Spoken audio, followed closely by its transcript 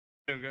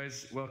Hello,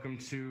 guys. Welcome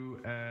to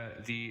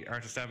the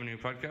Artist Avenue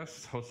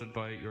podcast, hosted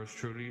by yours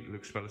truly,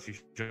 Luke Spellacy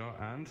Shaw,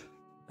 and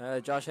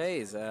Josh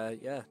Hayes.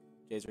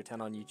 Jay's return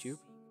on YouTube.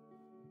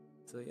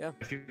 So yeah.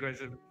 If you guys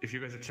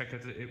have checked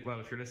out if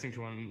you're listening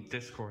to on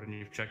Discord and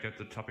you've checked out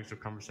the topics of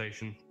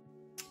conversation,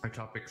 our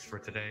topics for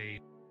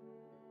today,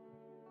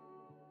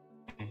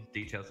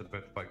 details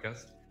about the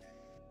podcast,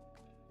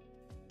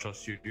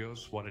 Trust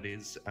Studios, what it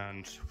is,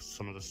 and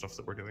some of the stuff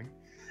that we're doing.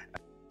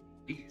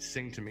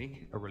 Sing to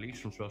Me, a release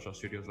from Spellshot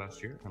Studios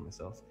last year, and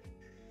myself.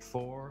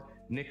 4,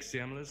 Nick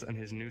Siemlas and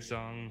his new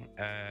song,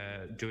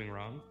 Doing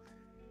Wrong.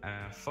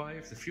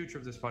 5, the future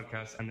of this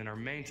podcast. And then our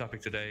main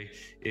topic today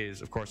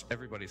is, of course,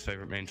 everybody's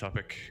favorite main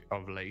topic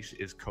of late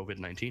is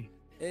COVID-19.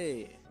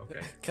 Hey, okay.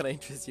 Can I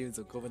interest you in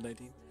some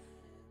COVID-19?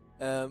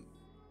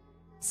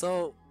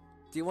 So,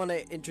 do you want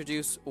to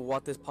introduce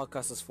what this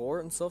podcast is for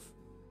and stuff?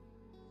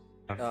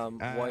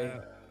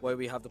 Why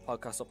we have the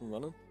podcast up and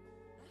running?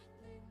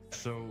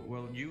 So,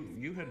 well,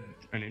 you had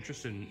an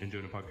interest in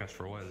doing a podcast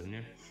for a while, didn't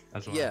you?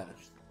 As well.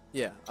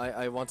 Yeah.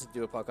 I wanted to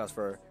do a podcast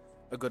for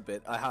a good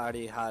bit. I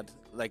already had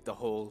like the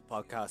whole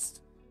podcast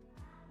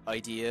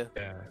idea.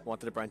 Yeah.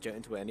 Wanted to branch out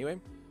into it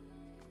anyway.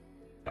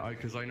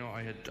 Because I know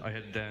I had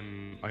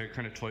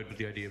kind of toyed with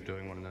the idea of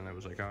doing one, and then I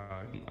was like,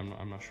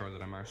 I'm not sure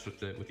that I'm arsed with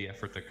the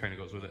effort that kind of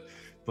goes with it.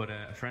 But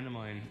a friend of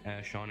mine,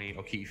 Shawnee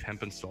O'Keefe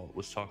Hempenstall,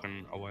 was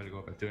talking a while ago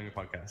about doing a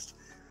podcast,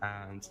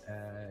 and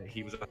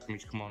he was asking me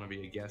to come on and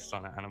be a guest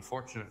on it. And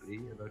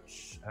unfortunately,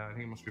 I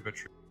think it must be about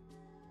 3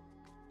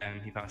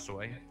 he passed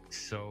away.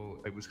 So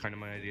it was kind of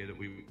my idea that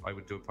I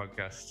would do a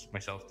podcast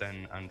myself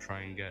then and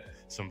try and get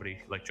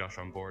somebody like Josh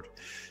on board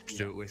to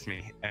do it with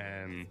me.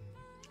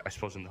 I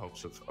suppose in the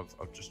hopes of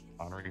just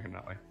honouring him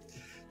that way.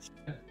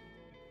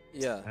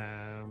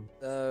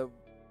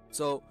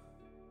 So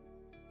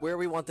where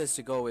we want this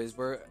to go is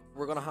we're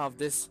gonna have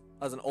this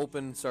as an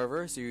open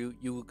server, so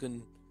you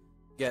can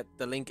get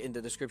the link in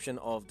the description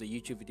of the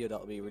YouTube video that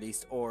will be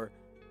released, or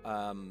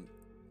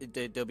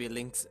there'll be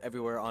links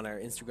everywhere on our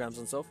Instagrams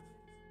and stuff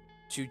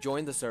to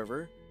join the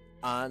server.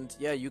 And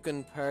yeah, you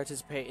can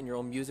participate in your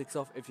own music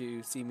stuff. If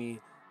you see me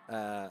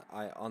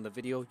on the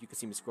video, you can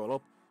see me scroll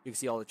up, you can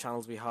see all the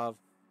channels we have.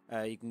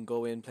 You can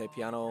go in, play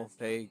piano,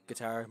 play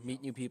guitar,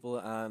 meet new people,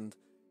 and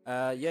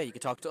you can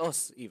talk to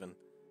us even.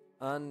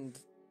 And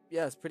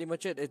yeah, that's pretty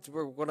much it.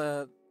 We're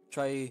gonna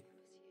try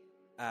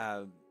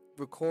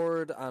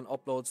record and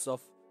upload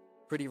stuff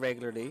pretty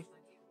regularly,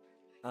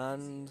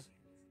 and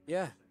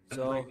yeah,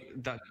 so like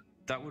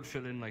that would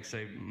fill in, like,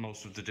 say,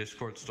 most of the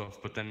Discord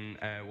stuff. But then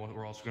what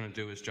we're also going to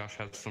do is Josh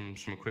has some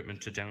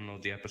equipment to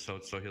download the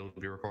episodes, so he'll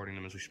be recording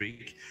them as we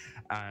speak.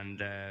 And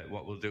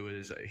what we'll do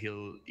is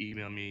he'll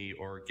email me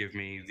or give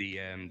me the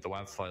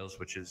WAV files,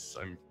 which is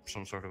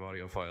some sort of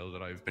audio file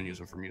that I've been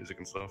using for music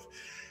and stuff.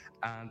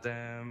 And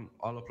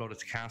I'll upload it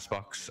to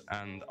Castbox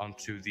and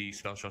onto the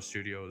Spellshot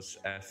Studios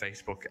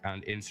Facebook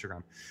and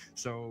Instagram.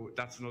 So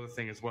that's another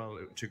thing as well,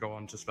 to go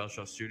on to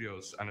Spellshot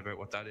Studios and about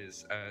what that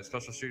is.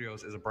 Spellshot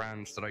Studios is a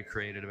brand that I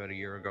created about a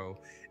year ago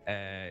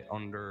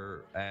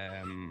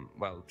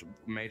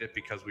made it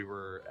because we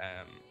were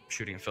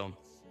shooting a film,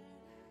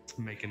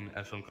 making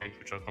a film,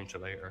 which I'll come to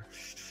later.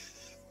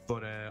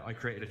 But I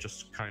created it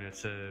just kind of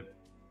to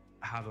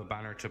have a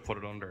banner to put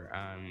it under,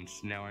 and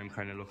now I'm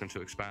kind of looking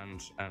to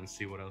expand and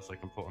see what else I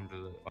can put under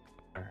the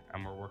banner.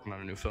 And we're working on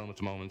a new film at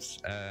the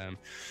moment,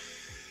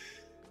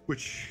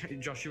 which,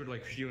 Josh, you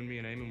and me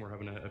and Eamon were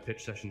having a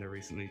pitch session there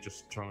recently,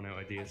 just throwing out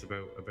ideas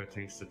about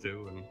things to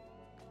do, and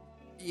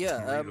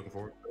I'm really looking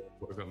forward to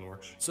what we've got in the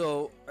works.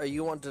 So are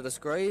you wanting to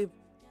describe,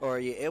 or are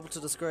you able to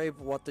describe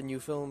what the new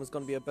film is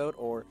going to be about,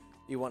 or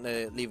you want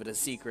to leave it a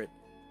secret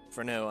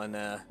for now and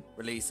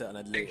release it on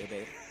a later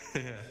date?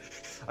 Yeah,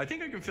 I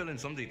think I can fill in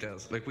some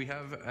details. Like, we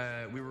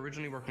were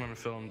originally working on a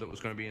film that was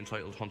going to be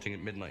entitled Hunting at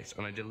Midnight,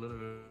 and I did a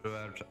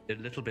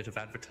little bit of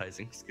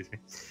advertising. Excuse me,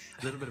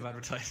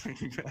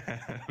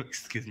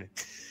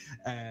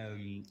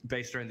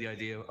 based around the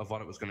idea of what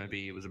it was going to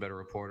be. It was about a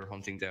reporter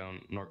hunting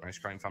down an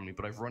organised crime family.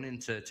 But I've run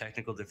into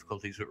technical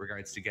difficulties with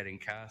regards to getting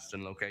cast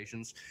and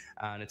locations,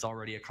 and it's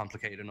already a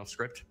complicated enough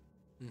script.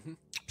 Mm-hmm.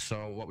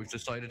 So what we've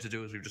decided to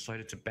do is we've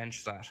decided to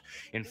bench that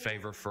in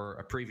favor for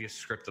a previous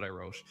script that I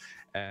wrote,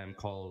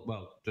 called,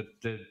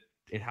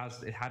 it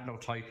had no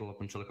title up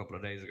until a couple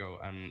of days ago,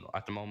 and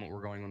at the moment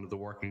we're going under the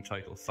working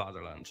title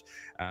Fatherland.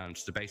 And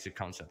the basic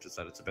concept is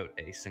that it's about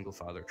a single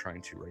father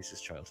trying to raise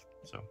his child.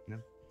 So yeah,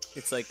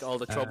 it's like all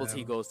the troubles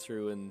he goes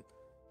through and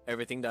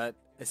everything that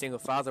a single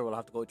father will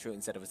have to go through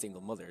instead of a single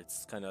mother.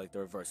 It's kind of like the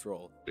reverse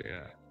role.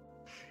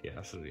 Yeah,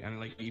 absolutely.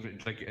 And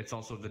it's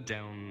also the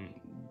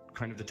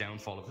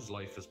downfall of his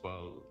life as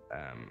well,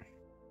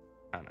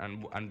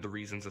 and the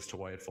reasons as to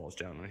why it falls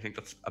down. And I think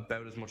that's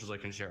about as much as I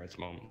can share at the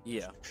moment.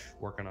 Yeah,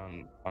 working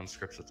on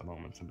scripts at the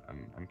moment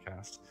and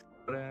cast.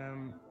 But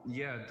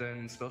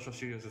then Spellshot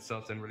Studios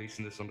itself then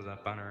releasing this under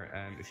that banner.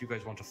 If you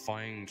guys want to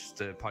find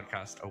the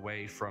podcast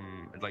away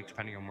from, like,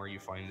 depending on where you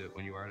find it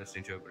when you are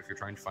listening to it, but if you're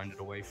trying to find it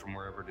away from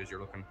wherever it is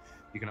you're looking,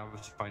 you can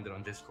obviously find it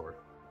on Discord.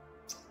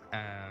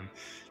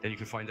 Then you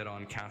can find it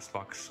on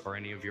Castbox or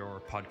any of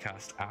your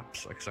podcast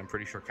apps, because I'm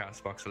pretty sure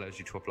Castbox allows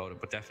you to upload it,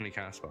 but definitely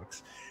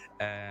Castbox.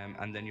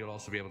 And then you'll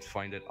also be able to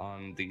find it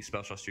on the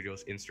Spellshot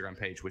Studios Instagram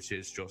page, which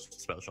is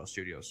just Spellshot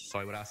Studios. So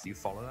I would ask that you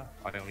follow that.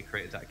 I only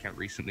created that account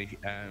recently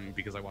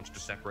because I wanted to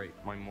separate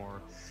my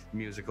more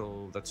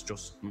musical, that's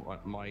just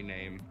my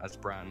name as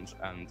brand,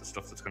 and the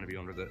stuff that's going to be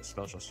under the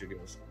Spellshot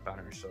Studios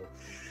banner. So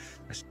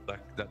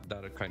that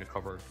would kind of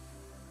cover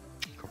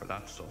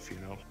that stuff, you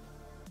know.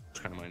 It's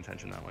kind of my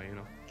intention that way, you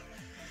know.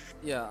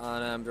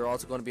 Yeah, and they're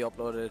also going to be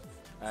uploaded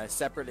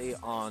separately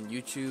on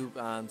YouTube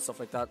and stuff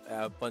like that.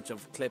 A bunch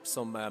of clips.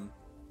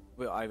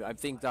 I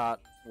think that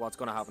what's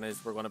going to happen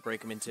is we're going to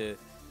break them into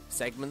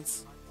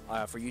segments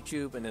for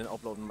YouTube, and then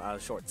upload them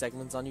as short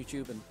segments on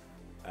YouTube, and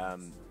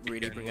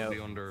really bring out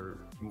under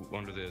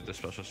the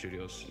Spellshot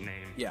Studios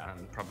name. Yeah,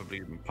 and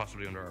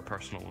possibly under our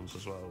personal ones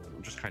as well.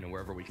 Just kind of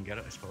wherever we can get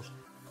it, I suppose.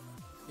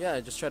 Yeah,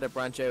 just try to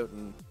branch out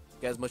and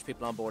get as much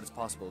people on board as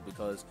possible,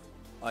 because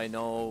I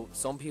know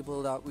some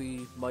people that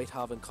we might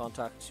have in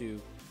contact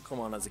to come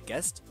on as a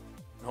guest,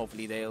 and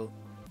hopefully they'll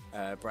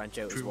branch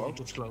out as well.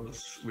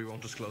 We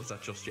won't disclose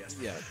that just yet.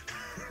 Yeah.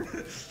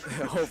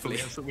 Hopefully.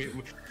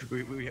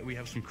 we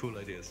have some cool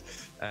ideas,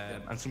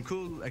 and some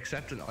cool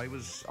acceptance. I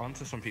was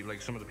onto some people,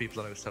 like some of the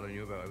people that I was telling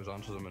you about. I was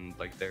onto them, and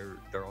like they're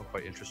all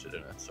quite interested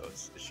in it. So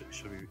it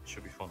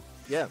should be fun.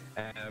 Yeah.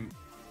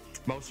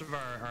 Most of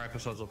our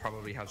episodes will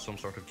probably have some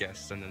sort of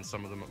guests, and then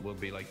some of them will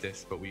be like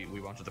this, but we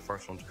wanted the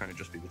first one to kind of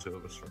just be the two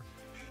of us for.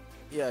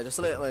 Yeah, just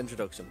a little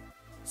introduction.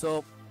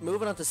 So,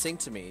 moving on to Sing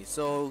to Me.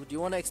 So, do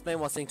you want to explain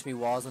what Sing to Me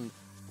was and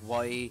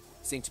why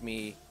Sing to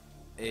Me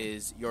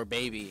is your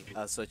baby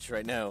as such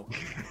right now?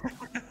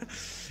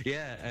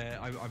 Yeah,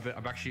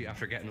 I'm actually,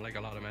 after getting like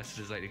a lot of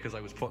messages lately, because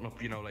I was putting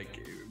up, you know, like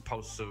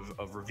posts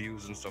of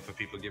reviews and stuff of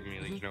people giving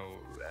me, like, you know,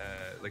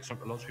 like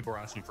lots of people were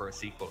asking for a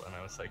sequel, and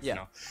I was like, yeah,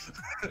 you know,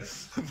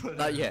 but,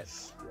 not yet.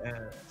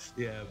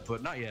 Yeah,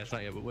 but not yet,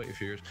 but wait a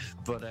few years.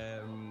 But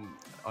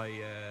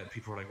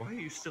people were like, why are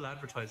you still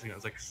advertising? I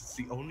was like, it's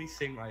the only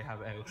thing I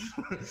have out.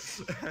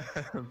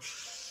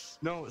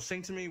 No,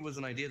 Sing to Me was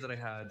an idea that I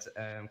had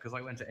because I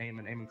went to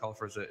Eamon. Eamon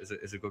Colfer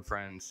is a good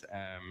friend,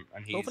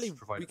 and he's hopefully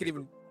provided. We could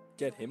even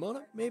get him on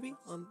it, maybe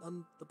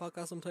on the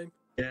podcast sometime.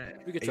 Yeah,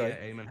 we could try.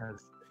 Yeah,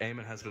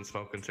 Eamon has been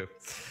spoken to.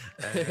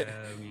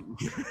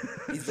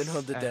 He's been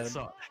hunted down.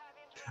 So,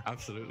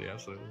 absolutely.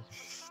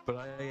 But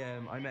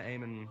I met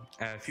Eamon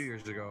a few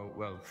years ago.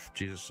 Well,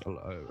 Jesus,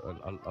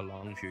 a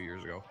long few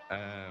years ago.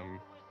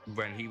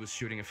 When he was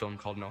shooting a film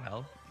called No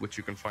Hell, which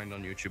you can find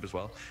on YouTube as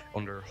well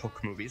under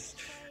Hook Movies.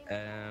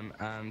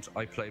 And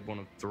I played one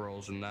of the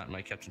roles in that, and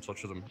I kept in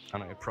touch with him,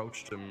 and I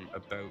approached him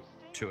about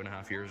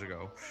 2.5 years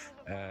ago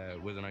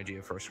with an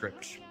idea for a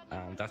script,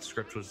 and that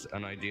script was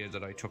an idea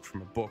that I took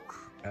from a book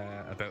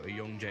about a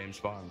young James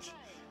Bond.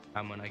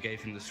 And when I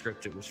gave him the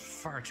script, it was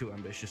far too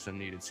ambitious and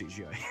needed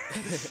CGI.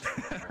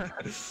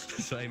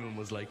 Simon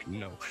was like,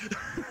 no.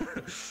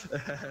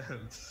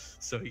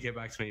 So he came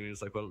back to me and he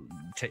was like, well,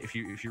 if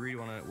you really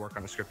want to work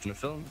on a script in a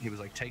film, he was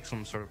like, take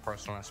some sort of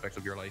personal aspect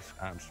of your life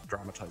and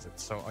dramatize it.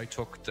 So I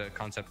took the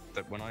concept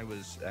that when I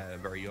was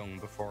very young,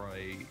 before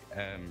I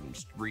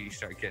really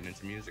started getting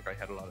into music, I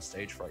had a lot of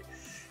stage fright.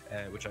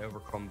 Which I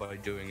overcome by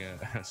doing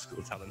a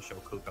school talent show,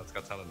 Cool Cats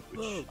Got Talent,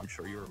 which I'm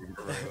sure you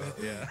remember very well.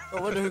 Yeah. I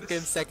wonder who came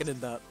second in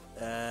that.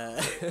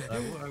 I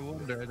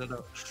wonder, I don't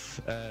know.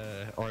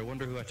 Or I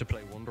wonder who had to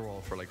play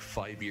Wonderwall for like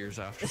 5 years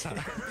after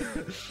that.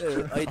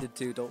 I did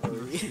too, don't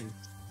worry.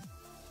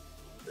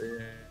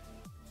 Yeah.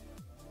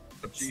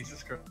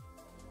 Jesus Christ.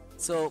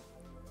 So,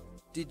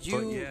 did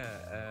you... But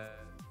yeah.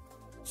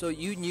 So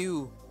you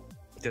knew...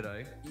 Did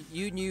I?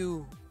 You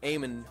knew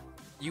Eamon...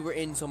 You were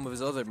in some of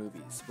his other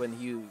movies when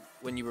you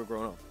were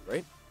growing up,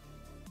 right?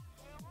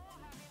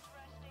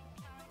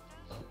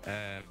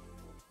 That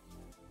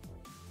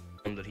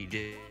he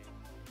did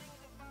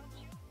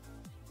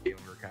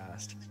younger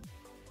cast.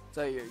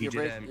 So you're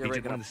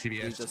breaking up. The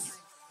CBS.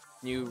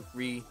 You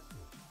just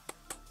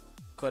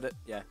cut it,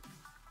 yeah.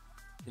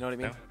 You know what I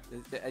mean?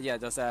 No? Yeah,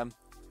 just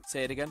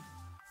say it again.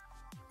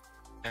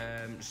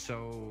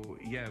 So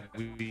yeah,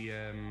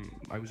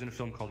 I was in a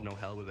film called No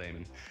Hell with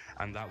Eamon,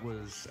 and that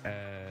was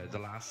the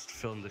last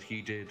film that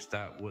he did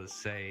that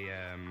was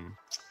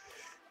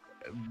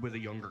with a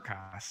younger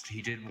cast.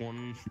 He did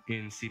one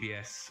in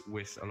CBS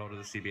with a lot of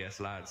the CBS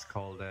lads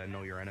called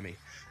Know Your Enemy,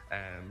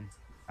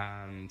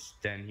 and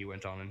then he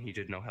went on and he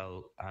did No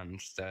Hell,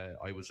 and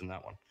I was in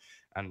that one,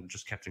 and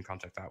just kept in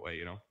contact that way,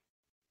 you know.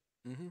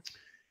 Mm-hmm.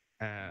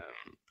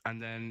 And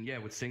then, yeah,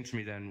 with Sing to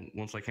Me, then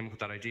once I came up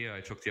with that idea,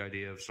 I took the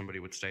idea of somebody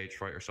with stage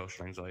fright or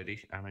social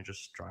anxiety, and I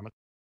just dramatized.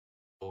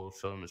 The whole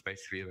film is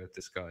basically about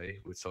this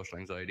guy with social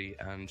anxiety,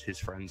 and his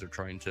friends are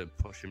trying to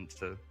push him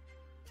to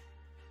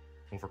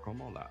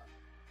overcome all that.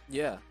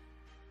 Yeah.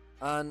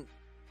 And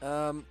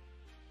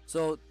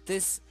so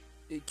this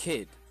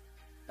kid,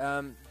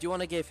 do you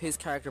want to give his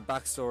character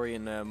backstory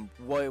and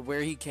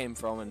where he came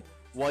from and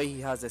why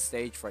he has a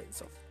stage fright and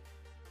stuff?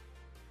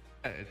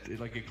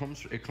 It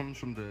comes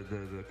from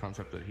the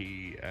concept that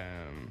he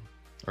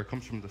or it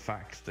comes from the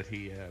fact that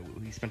he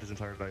spent his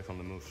entire life on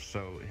the move.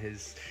 So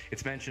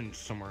it's mentioned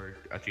somewhere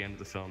at the end of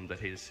the film that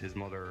his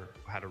mother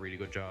had a really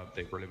good job.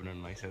 They were living in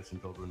a nice house in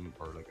Dublin,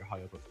 or like a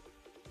high up.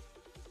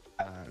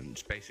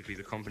 And basically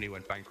the company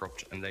went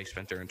bankrupt and they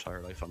spent their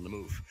entire life on the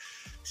move.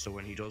 So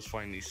when he does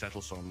finally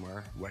settle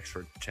somewhere,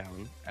 Wexford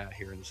town,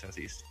 here in the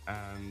southeast,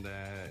 and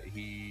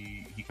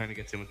he kind of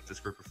gets in with this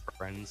group of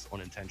friends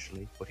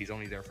unintentionally, but he's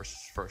only there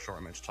for a short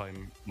amount of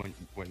time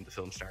when the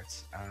film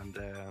starts, and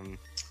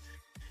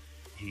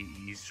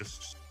he's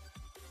just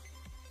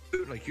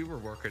like, you were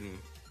working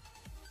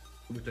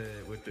with the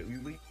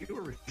you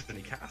were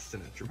originally cast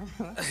in it. Do you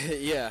remember that?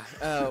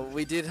 Yeah,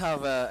 we did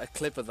have a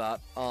clip of that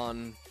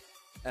on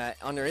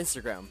your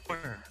Instagram.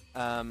 Where?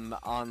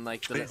 On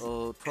like the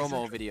little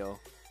promo video.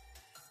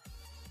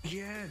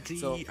 Yeah,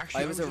 So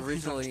actually, I was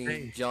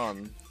originally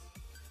John,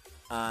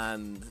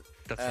 and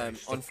That's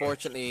right,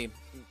 unfortunately,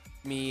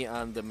 me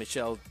and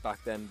Michelle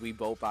back then, we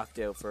both backed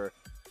out for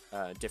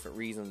different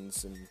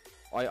reasons, and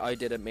I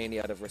did it mainly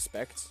out of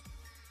respect.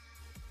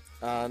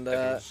 And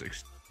there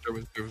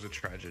was a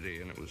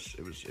tragedy, and it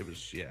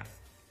was yeah.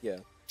 Yeah.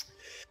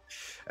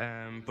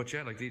 But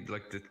yeah,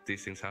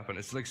 these things happen.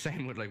 It's like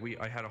same with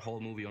I had a whole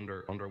movie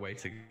underway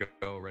to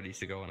go, ready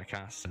to go on a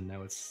cast, and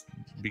now it's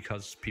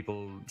because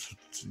people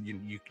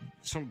you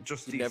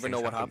never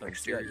know what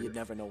happens. Yeah, you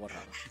never know what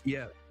happens.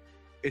 Yeah,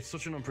 it's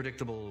such an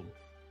unpredictable,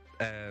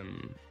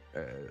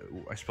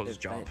 I suppose,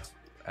 job.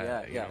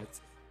 Yeah.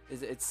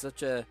 It's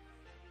such a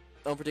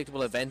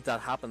unpredictable event that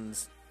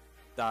happens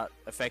that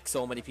affects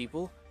so many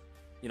people.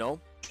 You know.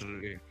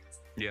 Absolutely.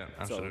 Yeah,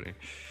 absolutely.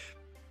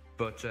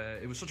 But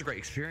it was such a great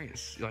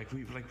experience.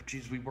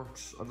 We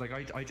worked.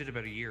 I did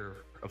about a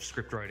year of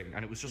script writing,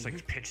 and it was just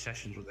like pitch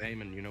sessions with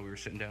Eamon. You know, we were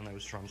sitting down. I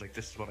was like,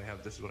 "This is what I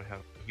have. This is what I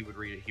have." He would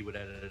read it. He would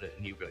edit it,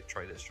 and he would be like,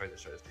 "Try this, try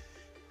this, try this."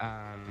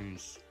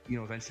 And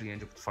eventually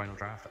ended up with the final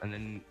draft, and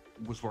then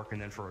was working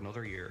then for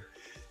another year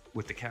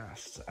with the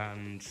cast,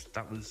 and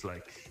that was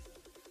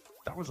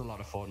a lot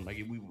of fun. Like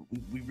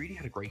we really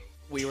had a great.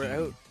 We were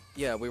out.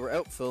 Yeah, we were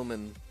out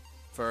filming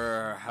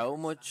for how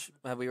much?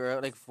 We were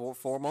out like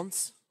 4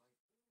 months.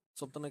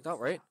 Something like that,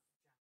 right?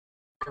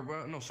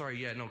 Well, no, sorry,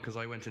 yeah, no, because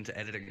I went into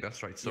editing.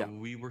 That's right. So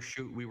we were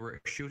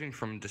shooting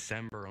from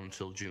December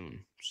until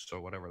June. So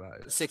whatever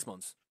that is. 6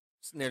 months,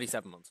 nearly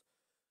 7 months.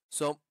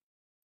 So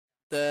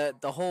the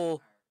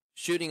whole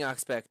shooting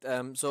aspect.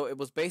 So it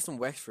was based in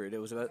Wexford. It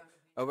was about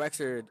a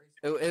Wexford.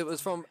 It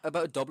was from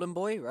about a Dublin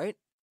boy, right?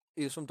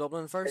 He was from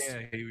Dublin first.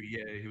 Yeah,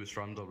 he was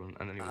from Dublin,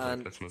 and then he was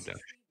like, "Let's move down."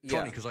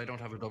 Funny because I don't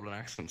have a Dublin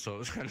accent, so it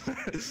was kind of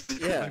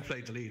I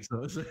played the lead.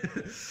 So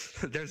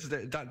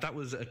that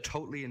was a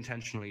totally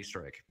intentional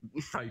Easter egg.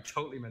 I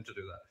totally meant to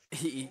do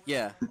that.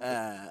 Yeah.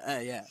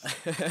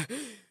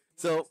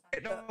 So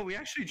no, we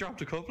actually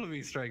dropped a couple of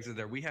Easter eggs in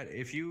there. We had,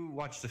 if you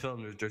watch the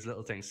film, there's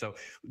little things. So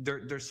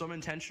there's some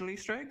intentional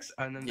Easter eggs,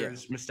 and then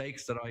there's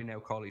mistakes that I now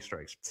call Easter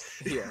eggs.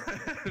 Yeah.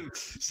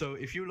 So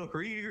if you look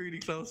really, really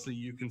closely,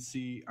 you can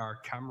see our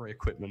camera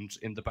equipment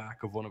in the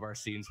back of one of our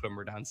scenes when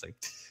we're dancing.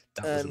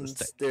 That was a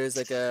mistake. There's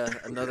like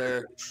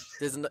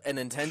there's an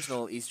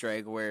intentional Easter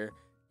egg where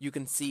you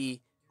can see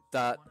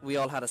that we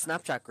all had a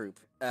Snapchat group.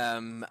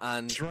 And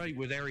that's right,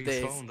 with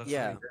Ari's phone. That's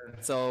right.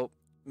 So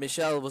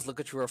Michelle was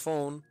looking through her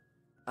phone,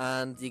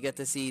 and you get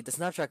to see the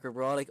Snapchat group.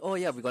 We're all like, "Oh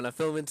yeah, we're gonna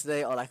film in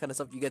today," all that kind of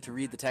stuff. You get to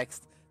read the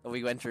text that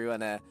we went through,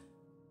 and it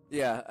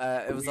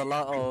was a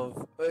lot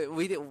of.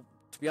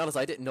 To be honest,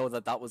 I didn't know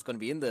that was going to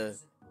be in the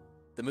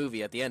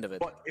movie at the end of it.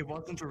 But it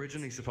wasn't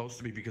originally supposed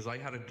to be, because I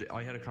had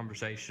a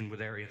conversation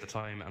with Ari at the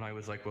time, and I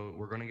was like, "Well,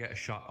 we're going to get a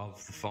shot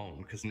of the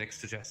phone," because Nick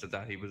suggested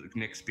that.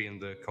 Nick's being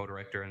the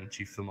co-director and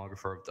chief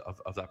filmographer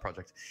of that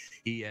project.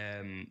 He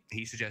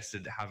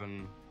suggested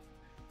having,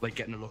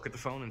 getting a look at the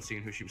phone and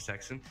seeing who she was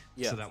texting,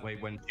 so that way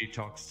when she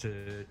talks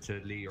to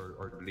Lee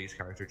or Lee's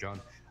character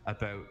John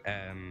about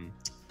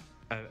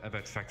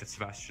the fact that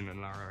Sebastian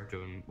and Lara are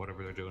doing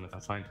whatever they're doing at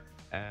that time,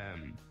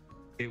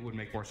 it would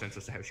make more sense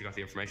as to how she got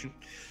the information.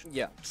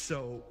 Yeah.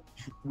 So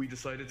we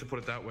decided to put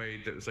it that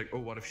way. That was like, oh,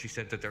 what if she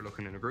said that they're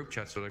looking in a group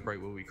chat? So right,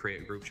 well, we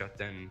create a group chat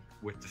then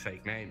with the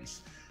fake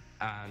names.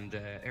 And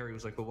Ari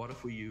was like, well, what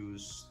if we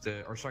use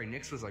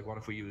Nix was like, what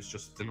if we use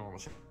just the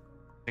normal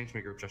things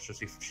group chat, just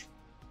see if she...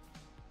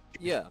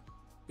 Yeah,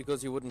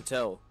 because you wouldn't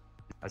tell.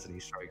 As an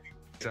Easter egg.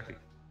 Exactly.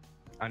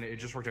 And it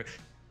just worked out.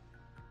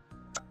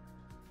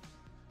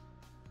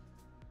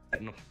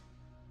 No.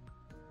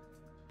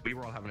 We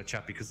were all having a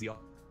chat because the...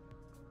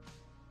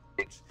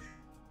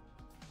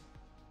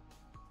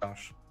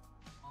 Gosh.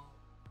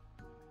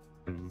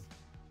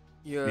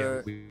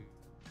 You're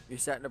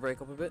starting to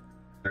break up a bit?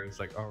 I was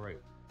like, alright.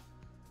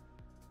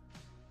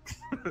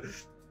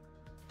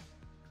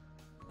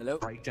 Hello?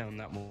 Write down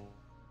that more.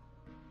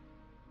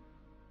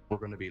 We're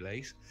going to be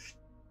late.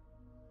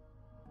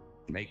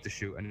 Make the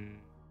shoot and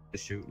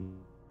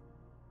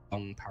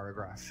long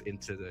paragraph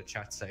into the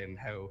chat saying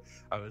how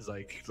I was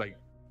like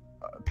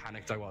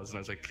panicked I was, and I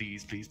was like,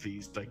 please, please,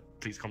 please, like,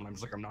 please come. And I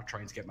was like, I'm not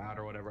trying to get mad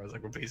or whatever. I was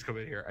like, well, please come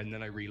in here. And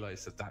then I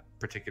realized that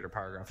particular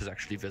paragraph is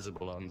actually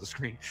visible on the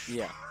screen.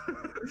 Yeah.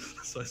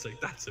 So I was like,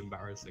 that's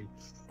embarrassing.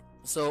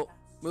 So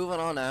moving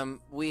on,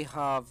 we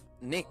have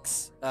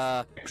Nix,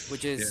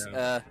 which is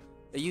a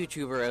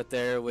YouTuber out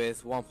there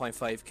with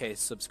 1.5k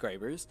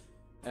subscribers.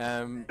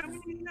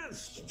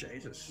 Yes,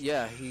 Jesus.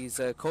 Yeah, he's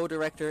a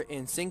co-director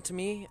in Sing to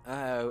Me,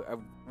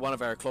 one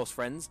of our close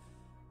friends.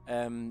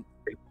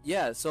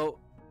 Yeah, so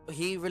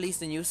he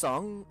released a new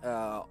song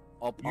up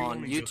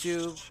on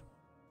YouTube.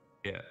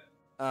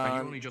 And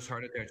you only just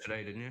heard it there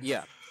today, didn't you?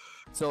 Yeah.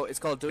 So it's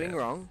called Doing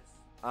Wrong,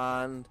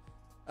 and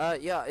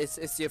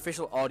it's the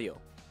official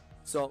audio.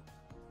 So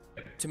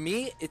to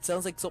me, it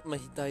sounds like something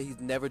that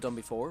he's never done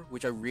before,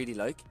 which I really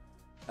like.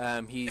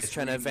 He's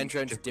trying to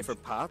venture into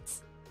different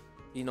paths.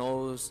 He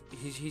knows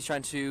he's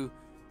trying to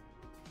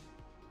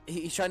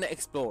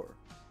explore,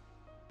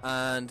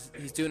 and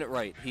he's doing it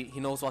right. He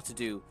knows what to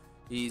do.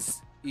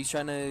 He's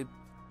trying to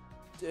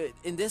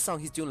in this song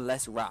he's doing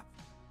less rap.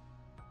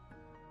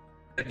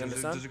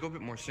 There's a good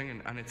bit more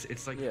singing, and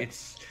it's like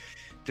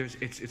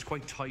it's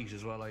quite tight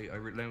as well. I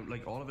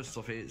like all of his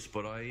stuff is,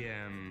 but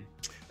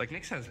like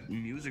Nix has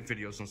music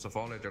videos and stuff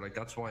all out there. Like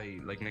that's why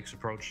like Nix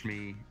approached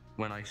me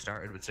when I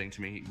started with Sing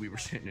to Me. We were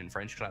sitting in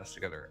French class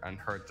together and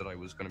heard that I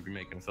was going to be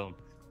making a film.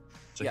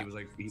 So he was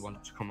like, he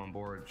wanted to come on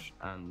board,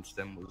 and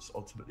then was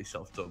ultimately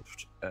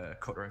self-dubbed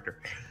co-director.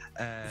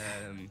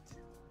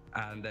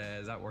 And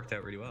that worked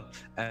out really well.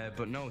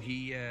 But no,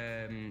 he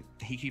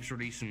keeps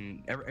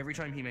releasing every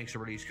time he makes a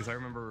release. Because I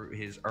remember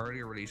his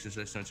earlier releases,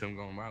 listening to him,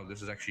 going, "Wow,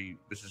 this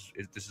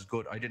is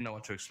good." I didn't know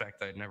what to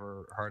expect. I'd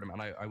never heard him,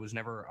 and I was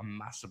never a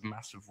massive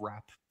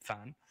rap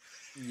fan.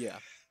 Yeah.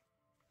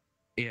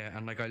 Yeah,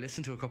 and like I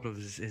listened to a couple of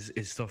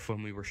his stuff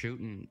when we were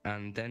shooting,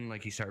 and then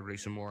like he started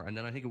releasing more, and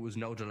then I think it was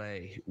No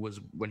Delay was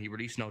when he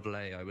released No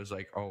Delay. I was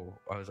like,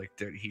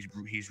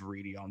 he's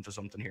really onto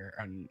something here,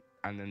 and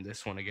then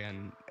this one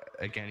again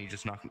he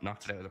just knocked it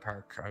out of the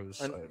park.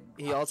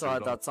 He also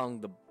had that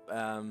song, the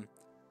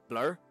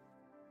Blur.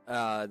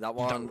 That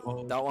one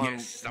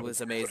was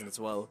amazing as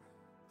well.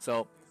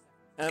 So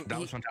that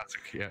was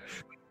fantastic. Yeah,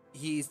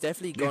 he's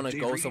definitely gonna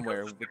go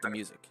somewhere with the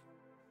music.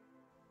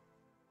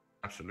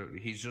 Absolutely,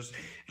 he's just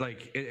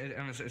like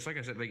and it's like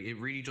I said, like it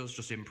really does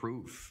just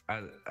improve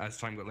as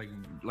time goes.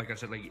 Like I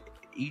said, like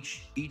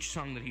each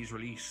song that he's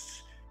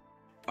released,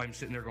 I'm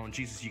sitting there going,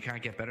 Jesus, you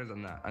can't get better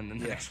than that. And then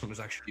the next one is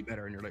actually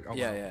better, and you're like, oh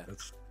wow,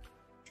 that's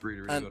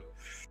really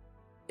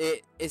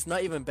good. It's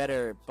not even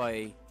better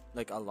by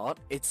like a lot.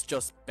 It's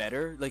just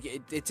better. Like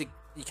you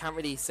can't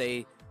really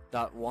say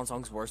that one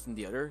song's worse than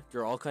the other.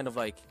 They're all kind of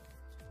like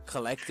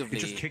collectively.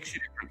 It just kicks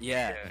you different.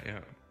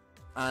 Yeah.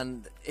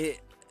 And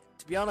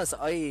to be honest,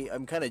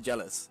 I'm kind of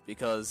jealous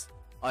because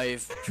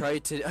I've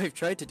tried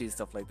to do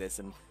stuff like this,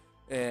 and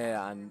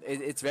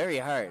it's very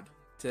hard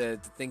to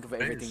think of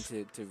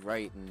everything to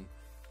write and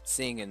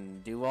sing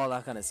and do all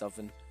that kind of stuff.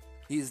 And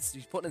he's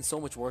putting in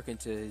so much work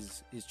into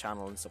his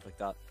channel and stuff like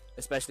that.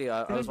 Especially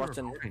I was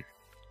watching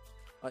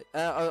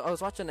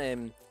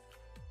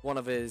one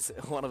of his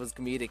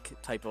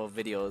comedic type of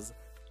videos,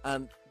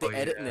 and the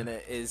editing in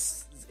it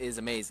is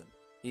amazing.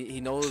 He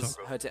knows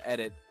how to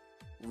edit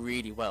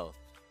really well.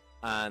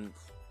 And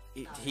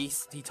he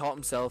taught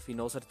himself. He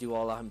knows how to do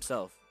all that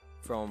himself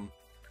from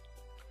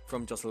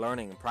just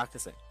learning and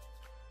practicing.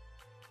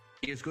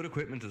 He has good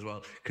equipment as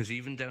well, because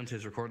even down to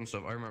his recording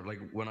stuff, I remember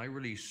like when I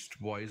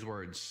released Wise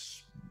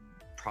Words,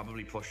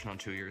 probably pushing on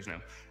 2 years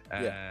now.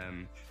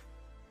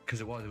 Because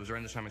it was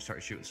around the time I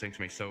started shooting Sing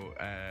to Me. So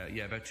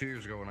about 2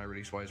 years ago when I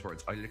released Wise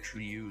Words, I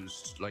literally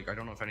used, like, I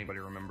don't know if anybody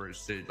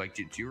remembers do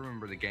you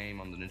remember the game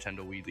on the Nintendo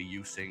Wii, the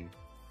You Sing?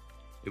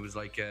 It was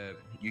like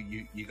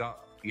you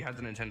had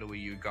the Nintendo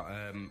Wii, you got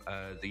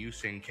the You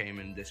Sing came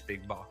in this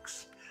big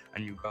box,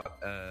 and you got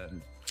a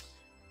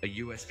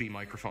USB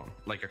microphone,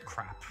 like a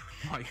crap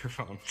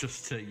microphone,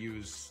 just to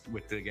use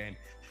with the game.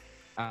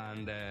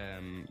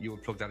 And you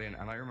would plug that in,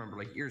 and I remember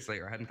like years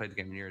later, I hadn't played the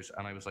game in years,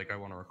 and I was like, I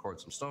want to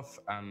record some stuff,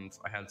 and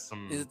I had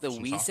some. Is it the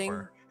Wii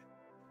Sing?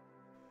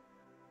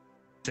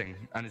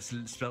 Sing, and it's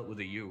spelt with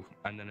a U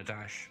and then a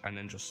dash and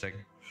then just Sing.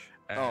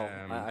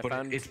 I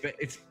found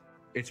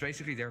it's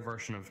basically their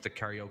version of the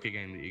karaoke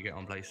game that you get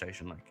on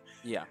PlayStation, like.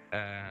 Yeah.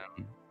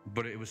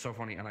 But it was so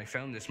funny, and I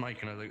found this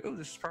mic, and I was like, oh,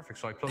 this is perfect.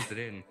 So I plugged it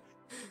in,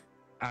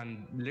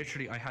 and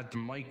literally I had the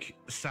mic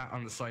sat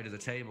on the side of the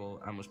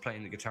table and was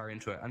playing the guitar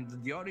into it, and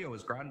the audio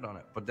was grand on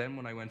it. But then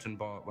when I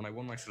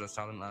won my Exodus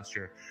Talent last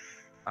year,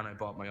 and I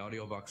bought my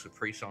audio box with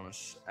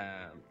PreSonus,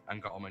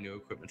 and got all my new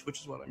equipment,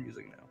 which is what I'm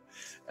using now.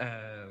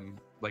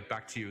 Like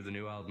Back to You, the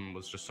new album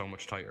was just so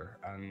much tighter,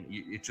 and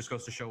it just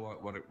goes to show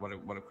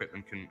what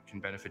equipment can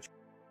benefit you.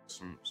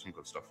 Some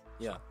good stuff.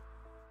 Yeah.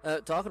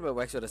 Talking about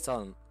Exodus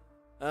Talent,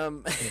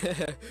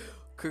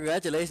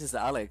 congratulations to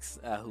Alex,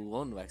 who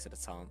won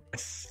Exodus Talent.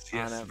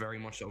 Yes, very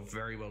much so,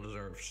 very well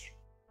deserved.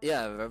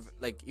 Yeah,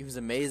 like he was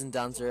an amazing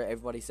dancer.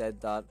 Everybody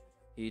said that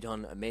He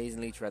done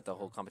amazingly throughout the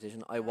whole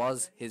competition. I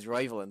was his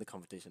rival in the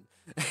competition,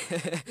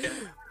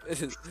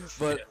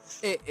 but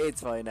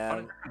it's fine. On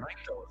a different night,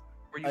 though.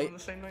 Were you I- on the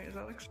same night as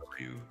Alex, or were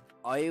you?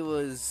 I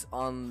was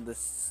on the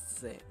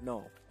same.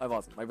 No, I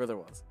wasn't. My brother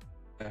was.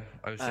 Yeah,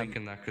 I was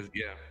thinking that because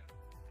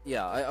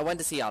Yeah, I went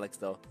to see Alex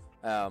though,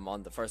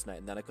 on the first night,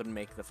 and then I couldn't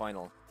make the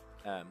final.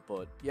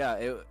 But yeah,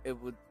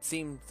 it would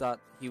seem that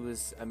he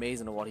was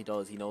amazing at what he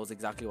does. He knows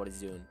exactly what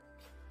he's doing,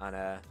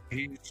 and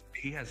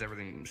he has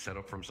everything set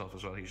up for himself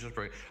as well. He's just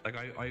very like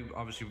I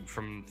obviously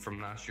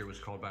from last year was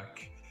called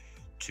back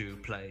to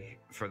play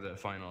for the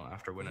final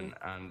after winning,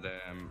 and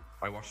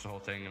I watched the whole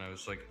thing, and I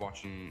was like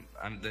watching,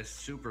 and this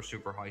super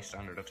high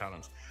standard of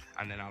talent,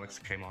 and then Alex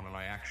came on, and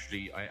I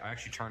actually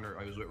turned her.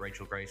 I was with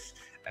Rachel Grace,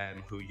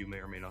 who you may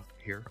or may not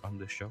hear on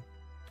this show.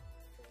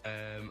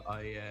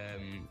 I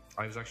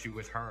was actually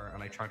with her,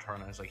 and I turned to her,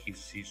 and I was like,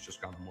 he's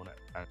just gone and won it,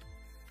 and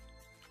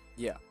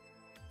yeah,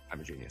 I'm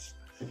a genius.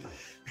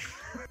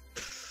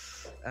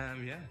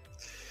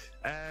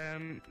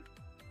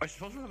 I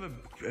suppose we'll have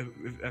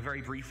a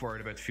very brief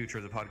word about the future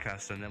of the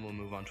podcast, and then we'll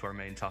move on to our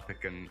main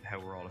topic and how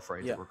we're all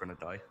afraid that we're going to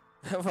die.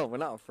 Well, we're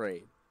not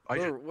afraid.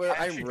 I'm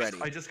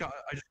ready. I just got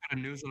a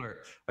news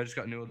alert.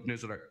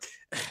 News alert.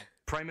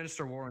 Prime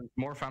Minister warns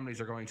more families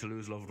are going to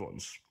lose loved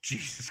ones.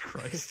 Jesus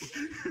Christ.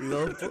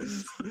 Loved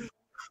ones?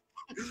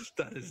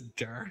 That is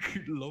dark.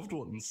 Loved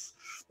ones.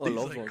 Oh,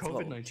 loved ones.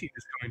 COVID-19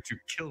 is going to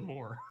kill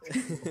more. I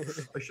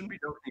shouldn't be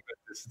joking about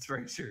this. It's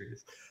very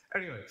serious.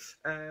 Anyway,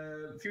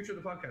 future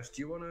of the podcast.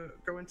 Do you want to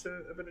go into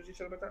a bit of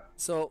detail about that?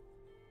 So,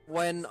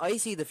 when I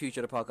see the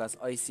future of the podcast,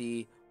 I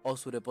see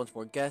us with a bunch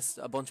more guests,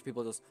 a bunch of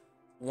people just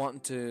wanting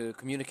to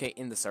communicate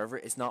in the server.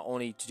 It's not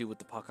only to do with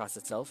the podcast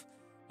itself.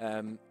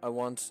 I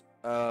want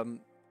a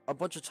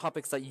bunch of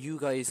topics that you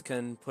guys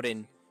can put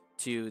in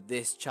to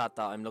this chat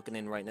that I'm looking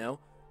in right now.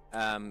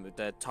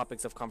 The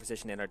topics of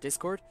conversation in our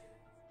Discord.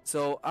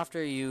 So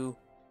after you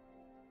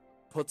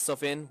put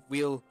stuff in,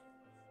 we'll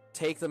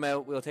take them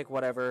out. We'll take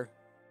whatever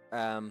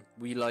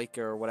we like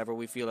or whatever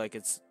we feel like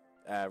it's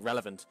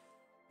relevant,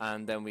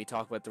 and then we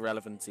talk about the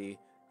relevancy,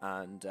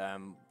 and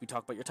we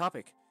talk about your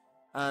topic,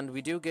 and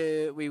we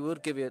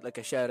would give you like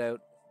a shout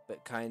out,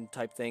 but kind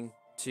type thing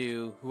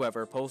to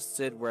whoever posts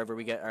it, wherever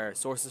we get our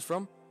sources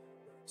from.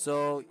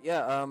 So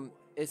yeah,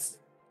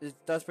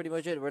 that's pretty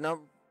much it. We're not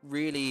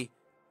really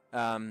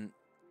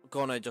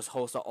gonna just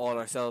host it all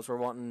ourselves. We're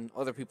wanting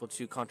other people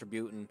to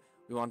contribute, and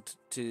we want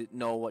to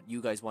know what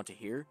you guys want to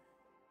hear.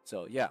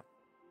 So yeah.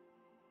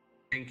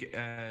 I think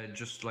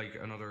just like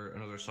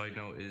another side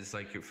note is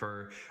like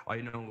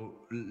I know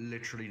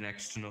literally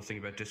next to nothing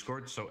about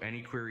Discord, so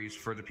any queries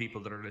for the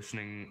people that are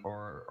listening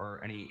or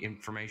any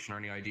information or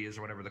any ideas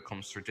or whatever that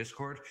comes through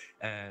Discord,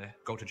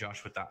 go to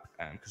Josh with that,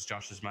 because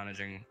Josh is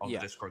managing all the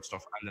Discord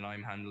stuff, and then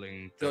I'm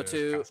handling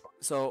the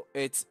so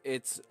it's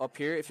up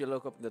here. If you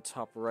look up in the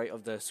top right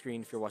of the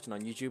screen, if you're watching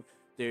on YouTube,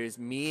 there's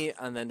me,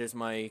 and then there's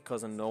my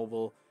cousin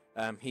Noble.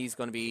 He's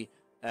going to be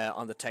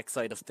on the tech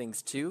side of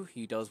things too.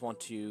 He does want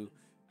to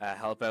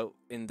help out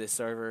in this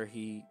server.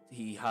 He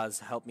has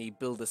helped me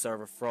build the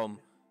server from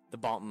the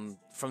bottom,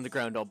 from the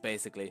ground up,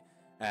 basically.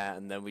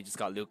 And then we just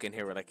got Luke in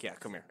here. We're like, yeah,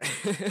 come here.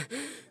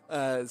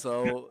 And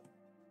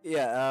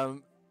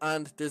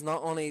there's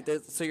not only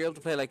so you're able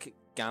to play like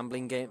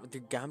gambling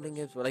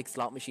games, but like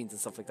slot machines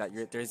and stuff like that.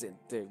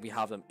 We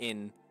have them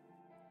in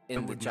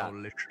the chat. Know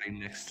literally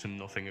next to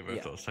nothing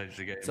about those types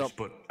of games,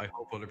 but I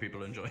hope other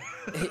people enjoy.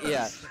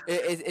 Yeah,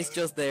 it's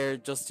just there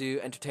just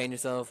to entertain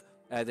yourself.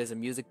 There's a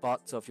music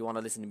bot, so if you want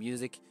to listen to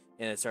music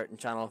in a certain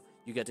channel,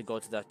 you get to go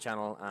to that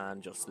channel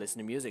and just listen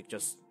to music,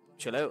 just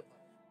chill out.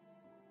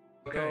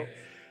 Okay,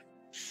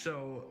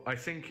 so I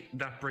think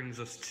that brings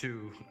us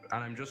to,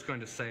 and I'm just going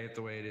to say it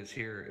the way it is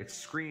here, it's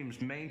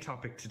Scream's main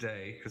topic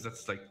today, because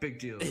that's like big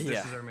deal.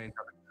 This is our main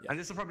topic. And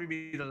this will probably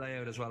be the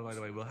layout as well, by the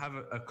way. We'll have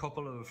a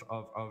couple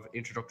of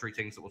introductory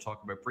things that we'll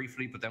talk about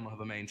briefly, but then we'll have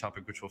a main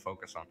topic which we'll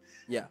focus on.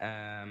 Yeah.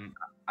 And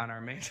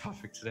our main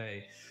topic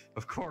today,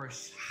 of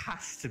course,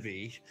 has to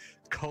be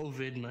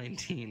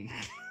COVID-19.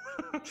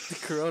 The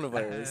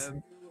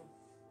coronavirus.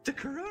 The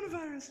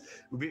coronavirus.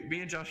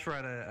 Me and Josh were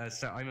at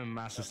I'm a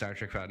massive Star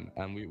Trek fan,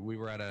 and we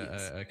were at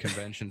a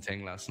convention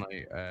thing last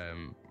night.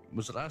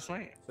 Was it last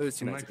night? It was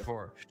 2 nights ago.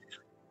 Before.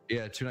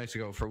 Yeah, 2 nights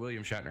ago for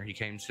William Shatner. He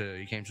came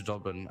to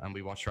Dublin, and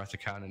we watched Wrath of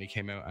Khan, and he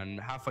came out, and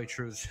halfway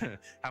through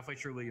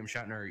William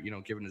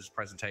Shatner, giving his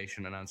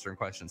presentation and answering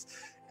questions,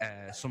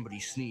 somebody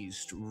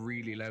sneezed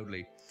really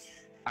loudly,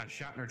 and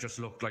Shatner just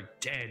looked like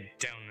dead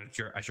down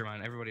at your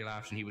man. Everybody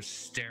laughed, and he was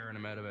staring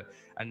him out of it.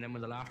 And then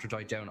when the laughter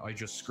died down, I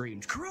just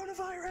screamed,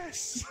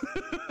 "Coronavirus!"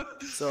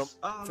 So,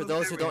 for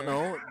those who don't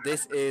know,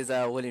 this is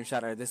William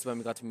Shatner. This is when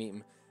we got to meet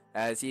him.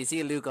 So you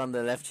see Luke on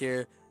the left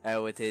here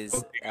with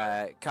his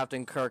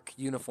Captain Kirk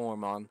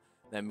uniform on,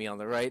 then me on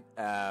the right,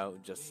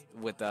 just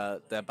with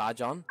the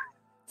badge on.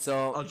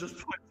 So I'll just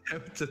point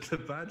out that the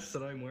badge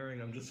that I'm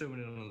wearing, I'm just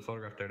zooming in on the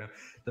photograph there now,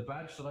 the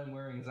badge that I'm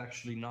wearing is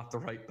actually not the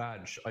right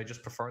badge. I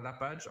just prefer that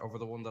badge over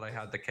the one that I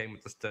had that came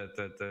with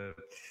the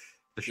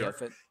the Yeah,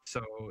 shirt.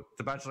 So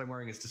the badge that I'm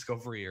wearing is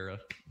Discovery era.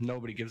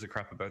 Nobody gives a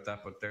crap about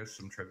that, but there's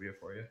some trivia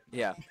for you.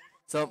 yeah.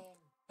 So,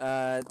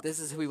 this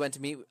is who we went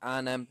to meet,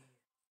 and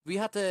we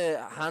had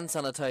to hand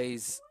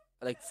sanitize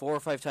like 4 or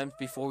 5 times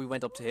before we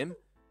went up to him.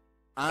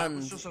 That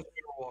was And just as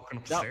we were walking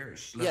up the that,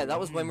 stairs. yeah, that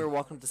was when we were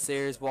walking up the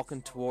stairs,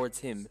 walking towards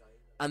him,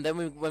 and then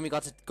when we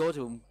got to go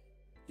to him,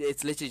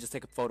 it's literally just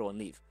take a photo and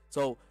leave.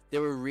 So they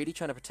were really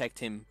trying to protect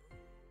him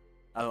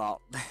a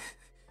lot.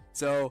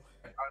 So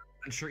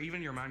I'm sure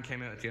even your man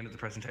came out at the end of the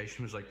presentation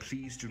and was like,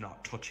 please do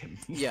not touch him.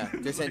 yeah,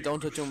 they're saying don't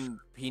touch him.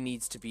 He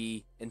needs to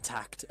be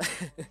intact.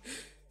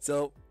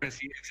 So He's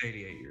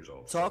 88 years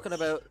old. talking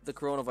about the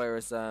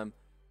coronavirus,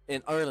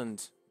 in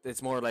Ireland,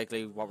 it's more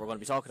likely what we're going to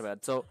be talking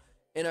about. So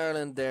in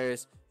Ireland,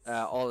 there's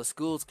all the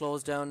schools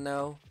closed down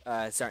now,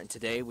 starting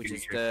today, which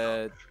is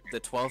the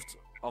 12th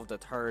of the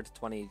 3rd,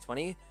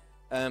 2020.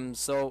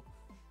 So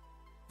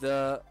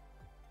the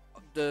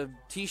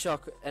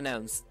Taoiseach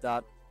announced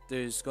that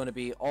there's going to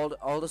be all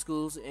the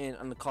schools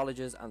and the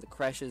colleges and the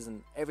creches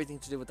and everything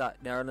to do with that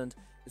in Ireland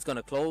is going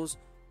to close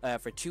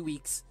for 2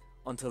 weeks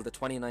until the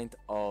 29th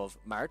of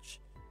March,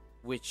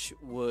 which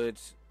would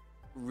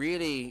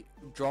really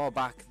draw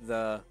back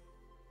the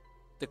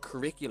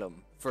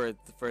curriculum for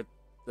the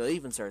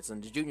Leaving Certs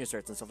and the Junior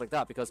Certs and stuff like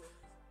that, because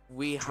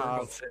we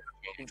have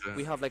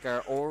like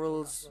our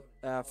orals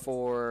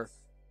for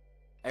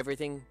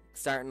everything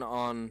starting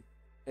on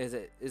is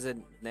it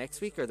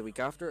next week or the week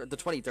after, the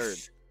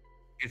 23rd.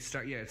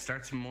 It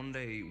starts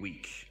Monday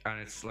week, and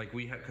it's like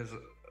because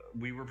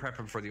we were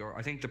prepping for the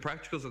I think the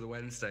practicals are the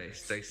Wednesday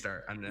they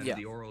start, and then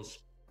the orals,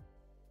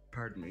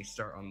 pardon me,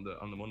 start on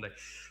the Monday,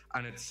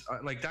 and it's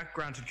like that.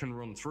 Granted, can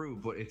run through,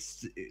 but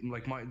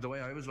like the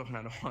way I was looking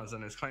at it was,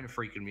 and it's kind of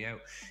freaking me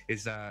out,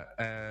 is that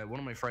one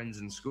of my friends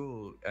in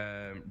school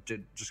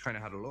did just kind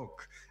of had a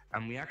look,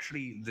 and we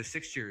actually the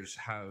 6th years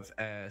have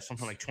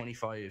something like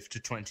 25 to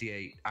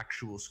 28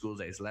 actual school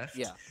days left.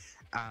 Yeah.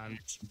 And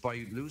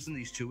by losing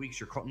these 2 weeks,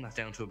 you're cutting that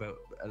down to about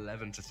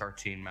 11 to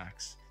 13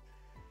 max.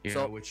 You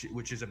know,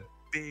 which is a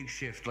big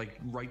shift. Like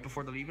right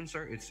before the Leaving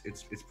Cert,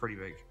 it's pretty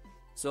big.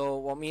 So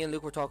what me and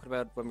Luke were talking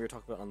about when we were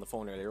talking about on the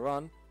phone earlier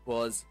on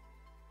was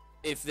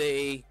if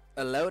they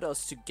allowed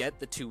us to get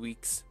the 2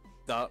 weeks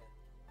that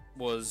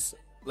was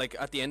like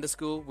at the end of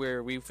school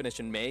where we finish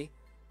in May,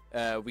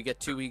 we get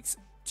 2 weeks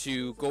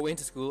to go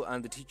into school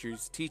and the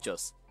teachers teach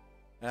us.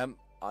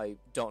 I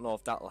don't know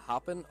if that'll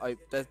happen.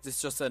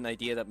 That's just an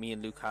idea that me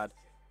and Luke had.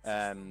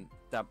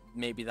 That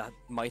maybe that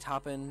might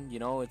happen. You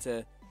know, it's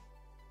a.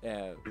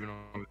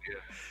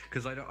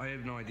 Because I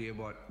have no idea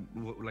what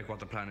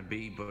the plan would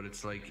be, but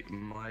it's like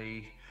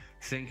my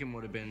thinking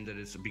would have been that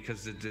it's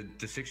because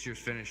the 6 years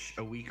finish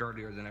a week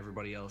earlier than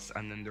everybody else,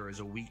 and then there is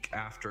a week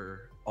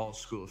after all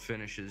school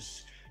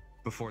finishes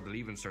before the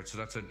Leaving Cert, so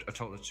that's a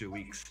total of 2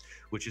 weeks,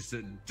 which is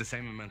the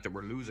same amount that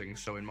we're losing.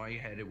 So in my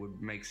head, it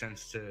would make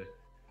sense to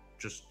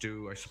just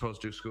do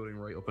schooling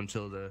right up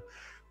until the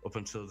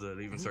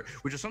Leaving Cert,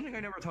 which is something I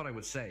never thought I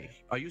would say.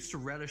 I used to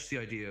relish the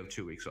idea of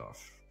 2 weeks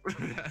off.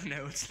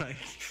 Now it's like,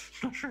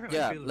 not sure how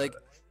I feel like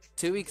about it.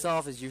 2 weeks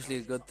off is usually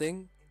a good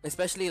thing,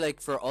 especially like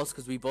for us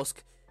because we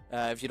busk.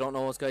 If you don't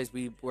know us, guys,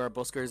 we're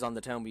buskers on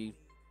the town. We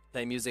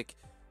play music.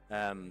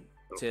 That's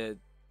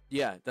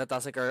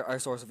like our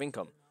source of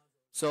income.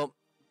 So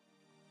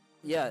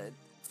yeah,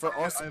 for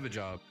us, I have a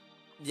job.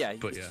 Yeah,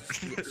 but yeah,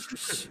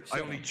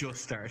 I only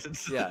just started.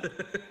 Yeah,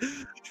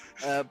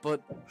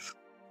 but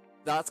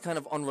that's kind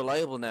of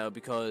unreliable now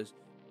because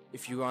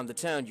if you're on the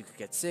town, you could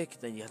get sick.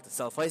 Then you have to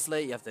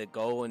self-isolate. You have to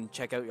go and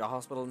check out your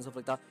hospital and stuff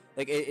like that.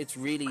 Like it's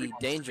really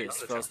dangerous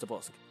for us to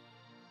busk.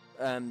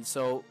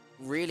 So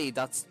really,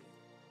 that's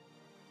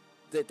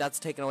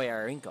taking away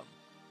our income,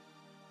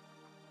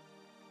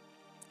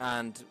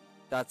 and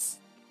that's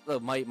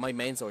my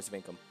main source of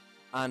income.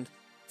 And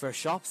for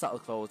shops that'll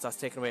close, that's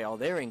taking away all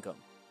their income.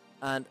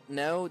 And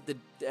now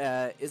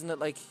isn't it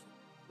like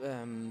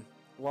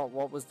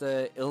what was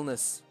the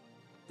illness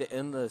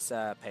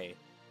pay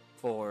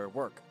for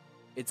work?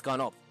 It's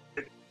gone up.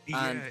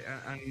 Yeah,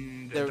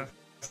 and that's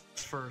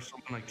for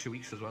something like 2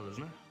 weeks as well,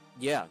 isn't it?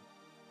 Yeah,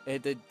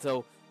 it did.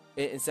 So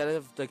instead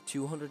of like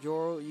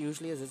 €200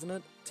 usually isn't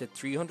it, to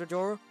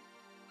 €300,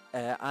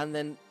 and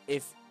then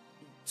if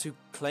to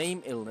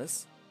claim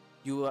illness,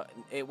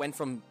 it went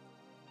from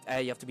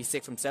you have to be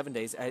sick from 7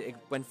 days. It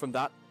went from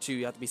that to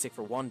you have to be sick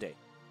for 1 day.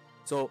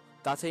 So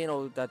that's how you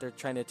know that they're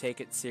trying to take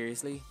it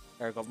seriously.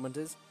 Our government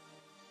is,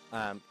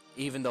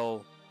 even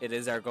though it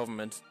is our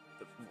government,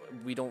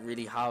 we don't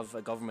really have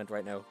a government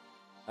right now.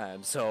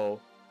 So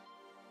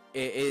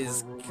it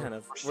is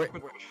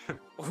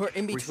we're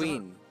in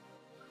between.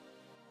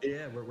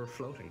 Yeah, we're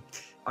floating.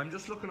 I'm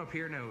just looking up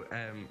here now.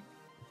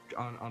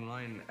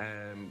 Online,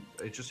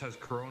 it just has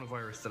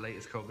coronavirus, the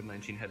latest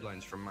COVID-19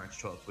 headlines from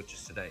March 12th, which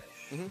is today.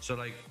 Mm-hmm. So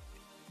like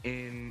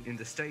in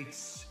the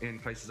States, in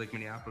places like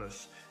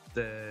Minneapolis,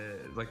 the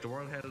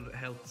World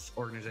Health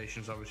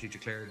Organization has obviously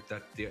declared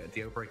that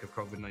the outbreak of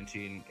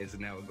COVID-19 is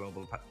now a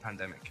global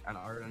pandemic, and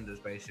Ireland is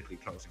basically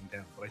closing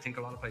down. But I think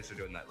a lot of places are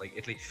doing that, like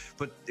Italy.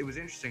 But it was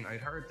interesting.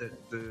 I'd heard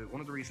that one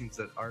of the reasons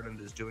that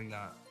Ireland is doing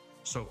that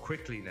so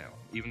quickly now,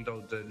 even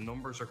though the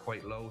numbers are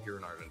quite low here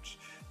in Ireland.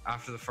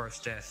 After the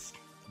first death,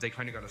 they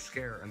kind of got a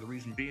scare, and the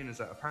reason being is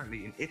that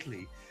apparently in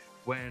Italy,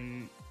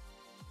 when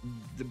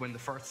the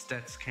first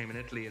deaths came in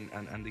Italy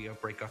and the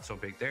outbreak got so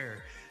big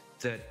there,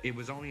 that it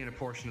was only in a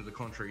portion of the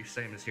country,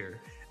 same as here.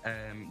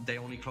 They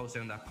only closed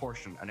down that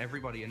portion, and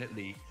everybody in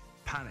Italy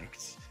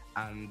panicked,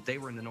 and they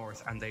were in the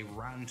north and they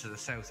ran to the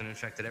south and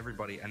infected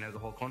everybody, and now the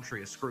whole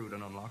country is screwed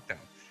and on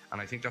lockdown.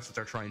 And I think that's what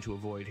they're trying to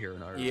avoid here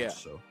in Ireland. Yeah.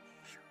 So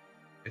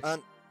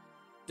And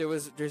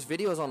there's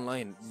videos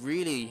online,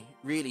 really,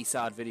 really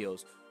sad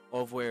videos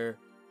of where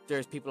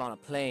there's people on a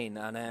plane,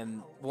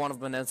 and one of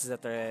them announces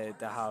that they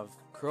have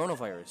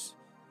coronavirus.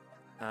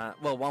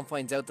 Well, one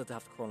finds out that they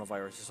have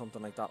coronavirus or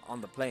something like that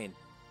on the plane,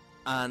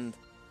 and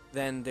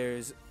then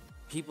there's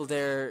people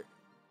there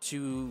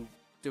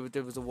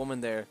there was a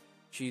woman there.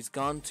 She's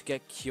gone to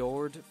get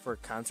cured for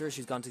cancer.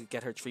 She's gone to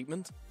get her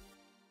treatment,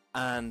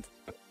 and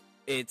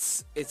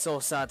it's so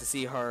sad to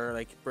see her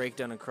like break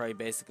down and cry,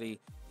 basically,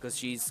 because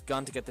she's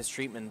gone to get this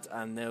treatment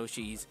and now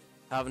she's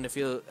having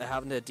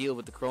to deal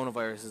with the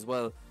coronavirus as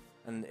well,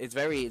 and it's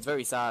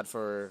very sad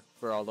for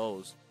all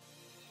those,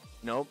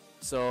 you know.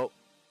 So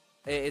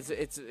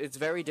it's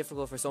very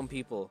difficult for some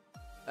people.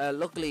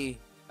 Luckily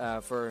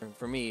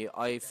for me,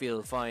 I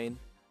feel fine.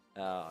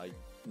 I'm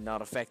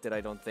not affected,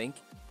 I don't think.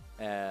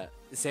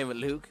 Same with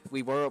Luke.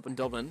 We were up in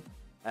Dublin,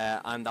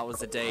 and that was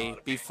the day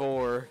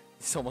before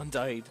someone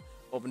died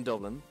up in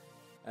Dublin.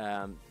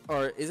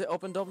 Or is it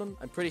up in Dublin?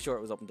 I'm pretty sure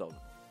it was up in Dublin.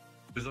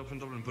 It was up in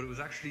Dublin, but it was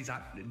actually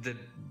that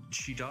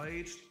she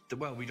died.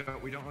 Well, we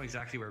don't know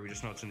exactly where. We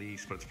just know it's in the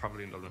east, but it's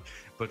probably in Dublin.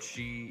 But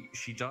she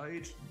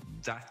died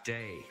that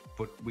day,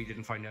 but we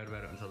didn't find out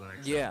about it until the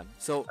next day. Yeah,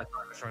 so as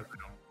far as I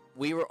know.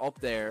 We were up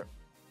there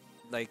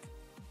like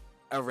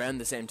around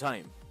the same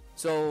time.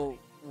 So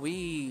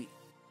there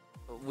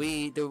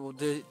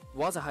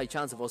was a high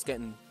chance of us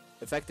getting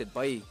affected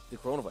by the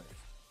coronavirus.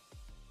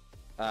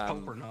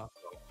 Hope we're not.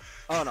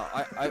 Oh no,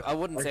 I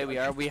wouldn't say we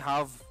are. We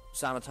have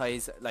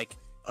sanitized, like,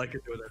 I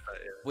could do that.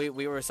 Yeah.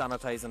 We were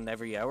sanitizing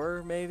every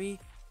hour, maybe.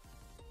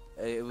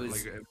 It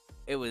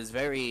was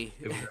very.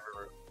 It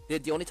was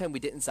the only time we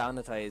didn't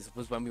sanitize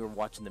was when we were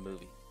watching the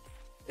movie.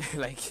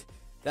 Like,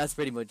 that's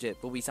pretty much it.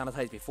 But we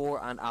sanitized before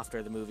and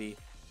after the movie,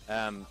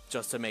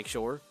 just to make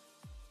sure,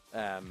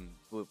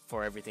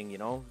 for everything, you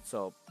know.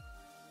 So,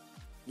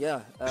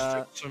 yeah.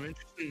 There's some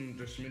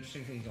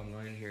interesting things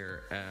online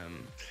here,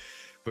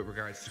 with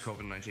regards to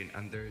COVID-19,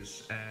 and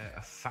there's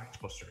a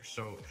fact buster.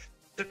 So,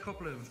 a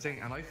couple of things,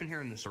 and I've been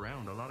hearing this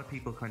around. A lot of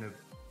people kind of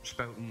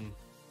spouting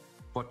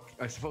what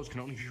I suppose can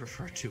only be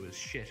referred to as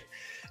shit.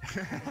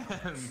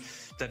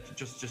 That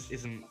just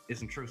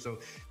isn't true. So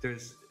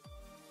there's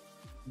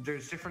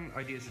different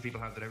ideas that people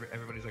have that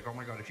everybody's like, oh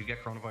my god, if you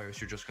get coronavirus,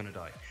 you're just going to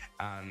die,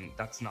 and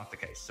that's not the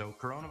case. So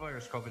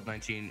coronavirus,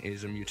 COVID-19,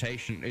 is a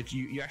mutation.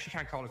 You actually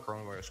can't call it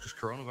coronavirus because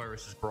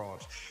coronavirus is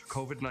broad.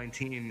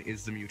 COVID-19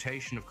 is the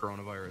mutation of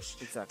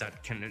coronavirus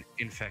that can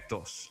infect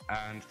us,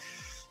 and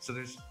so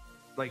there's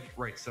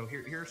right. So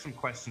here are some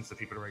questions that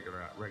people are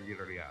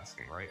regularly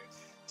asking. Right.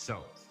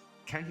 So,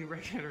 can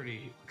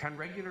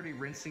regularly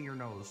rinsing your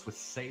nose with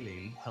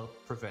saline help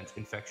prevent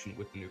infection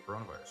with the new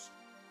coronavirus?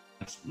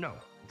 No,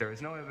 there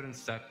is no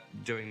evidence that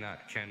doing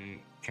that can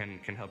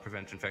help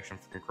prevent infection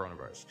from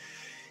coronavirus.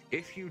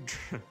 If you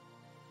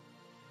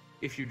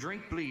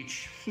drink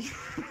bleach,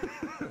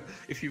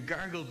 if you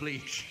gargle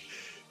bleach,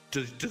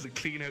 does it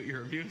clean out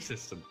your immune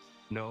system?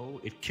 No,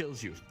 it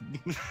kills you.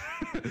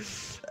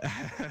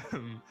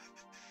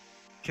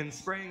 Can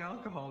spraying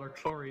alcohol or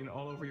chlorine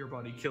all over your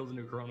body kill the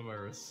new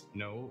coronavirus?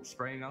 No,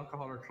 spraying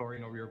alcohol or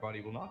chlorine over your body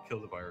will not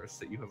kill the virus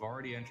that you have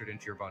already entered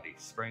into your body.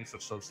 Spraying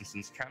such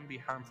substances can be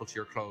harmful to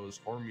your clothes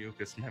or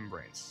mucous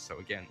membranes, so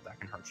again, that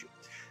can hurt you.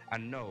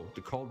 And no,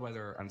 the cold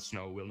weather and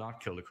snow will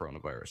not kill the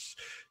coronavirus.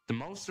 The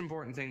most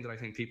important thing that I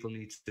think people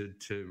need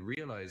to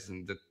realize,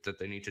 and that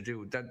they need to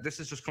do, that this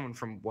is just coming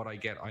from what I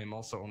get. I am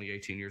also only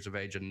 18 years of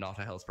age and not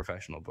a health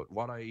professional, but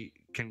what I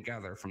can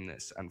gather from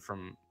this and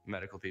from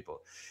medical people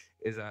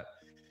is that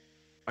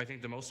I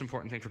think the most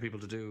important thing for people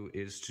to do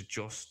is to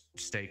just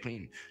stay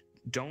clean.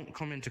 Don't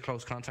come into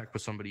close contact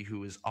with somebody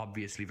who is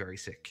obviously very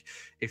sick.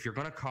 If you're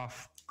going to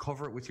cough,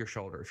 cover it with your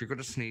shoulder. If you're going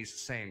to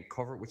sneeze, same,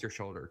 cover it with your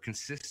shoulder.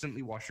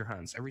 Consistently wash your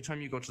hands. Every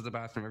time you go to the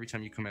bathroom, every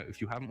time you come out,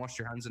 if you haven't washed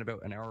your hands in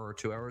about an hour or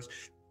 2 hours,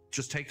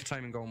 just take the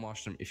time and go and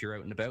wash them. If you're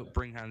out and about,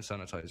 bring hand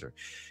sanitizer.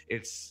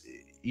 It's,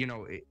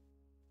 yeah.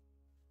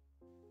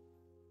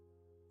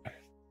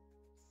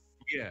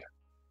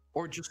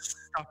 Or just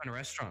stop in a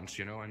restaurant,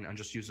 and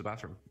just use the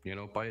bathroom,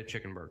 buy a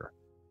chicken burger.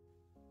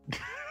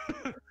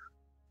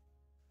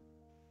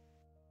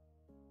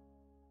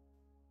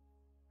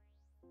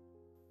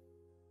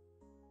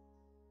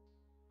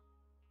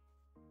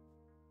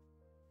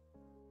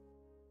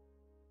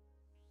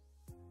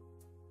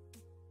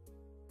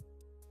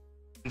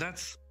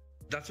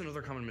 That's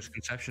another common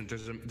misconception.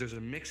 There's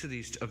a mix of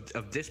these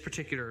of this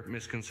particular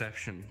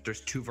misconception. There's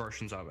two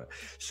versions of it.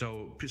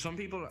 So some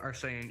people are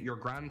saying you're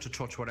grand to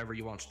touch whatever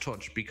you want to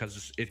touch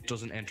because it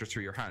doesn't enter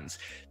through your hands.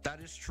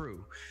 That is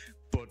true,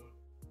 but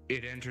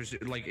it enters,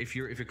 like if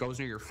it goes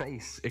near your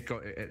face, I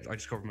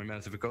just covered my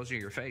mouth. If it goes near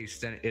your face,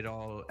 then it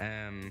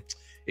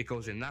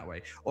goes in that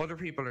way. Other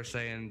people are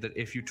saying that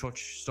if you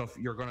touch stuff,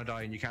 you're gonna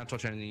die and you can't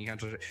touch anything. You can't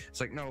touch it.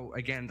 It's like, no,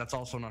 again, that's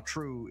also not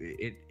true.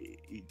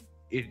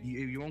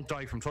 You won't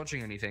die from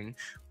touching anything,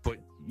 but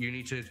you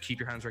need to keep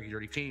your hands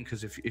regularly clean,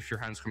 because if your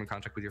hands come in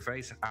contact with your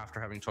face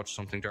after having touched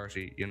something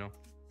dirty, you know.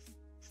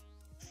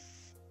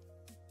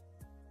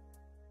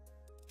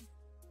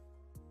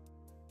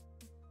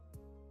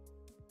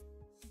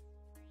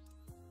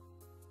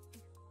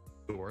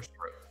 The worst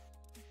for it.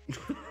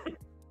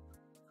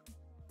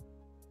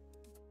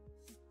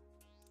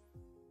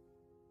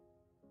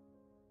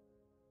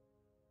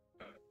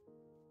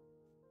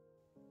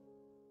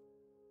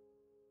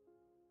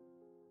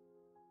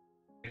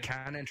 It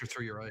can enter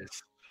through your eyes.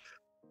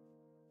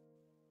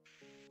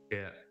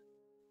 Yeah.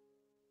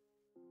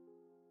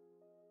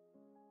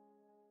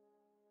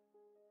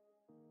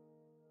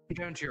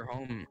 Down to your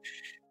home.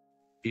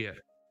 Yeah.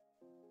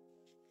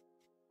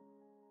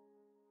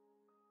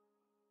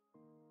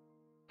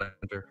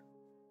 Enter.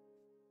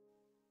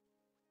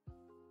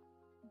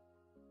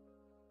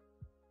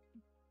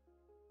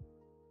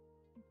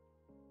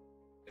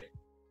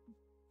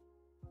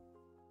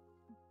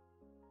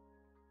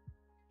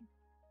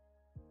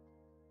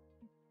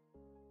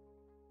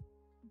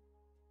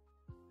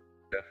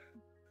 Yeah.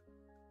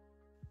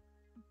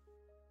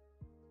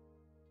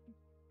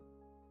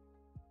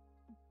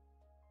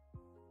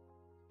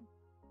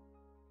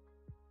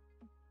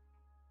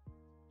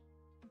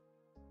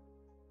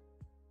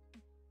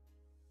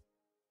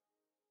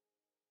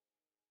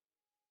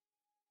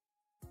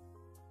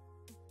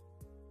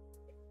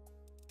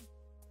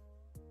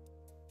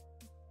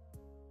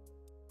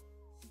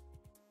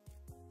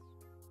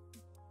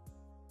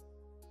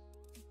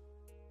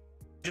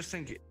 Just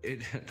think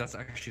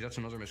that's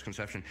another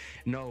misconception.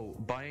 No,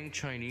 buying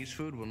Chinese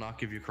food will not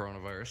give you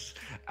coronavirus,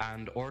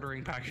 and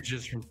ordering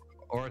packages from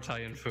or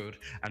Italian food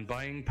and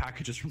buying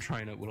packages from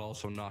China will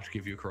also not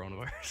give you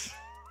coronavirus.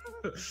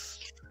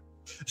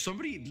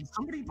 Somebody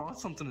bought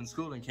something in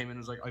school and came in and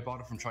was like, I bought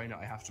it from China,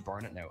 I have to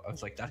burn it now. I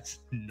was like, that's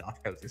not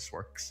how this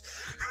works.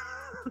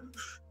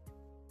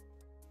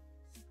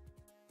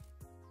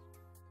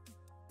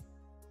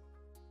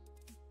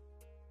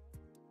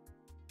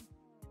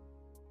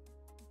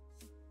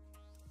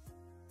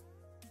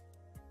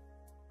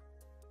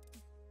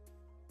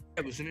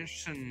 It was an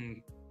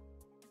interesting.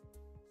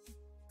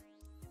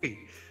 Hey,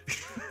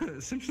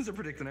 Simpsons are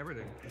predicting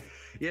everything.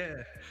 Yeah,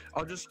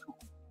 I'll just.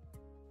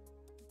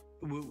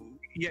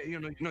 Yeah,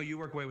 no, you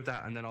work away with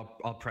that, and then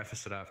I'll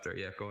preface it after.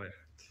 Yeah, go ahead.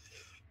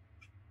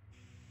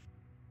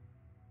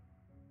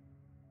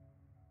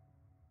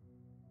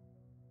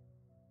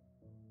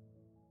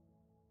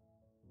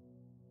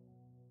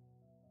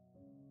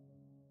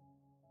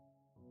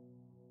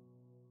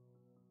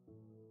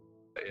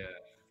 Yeah.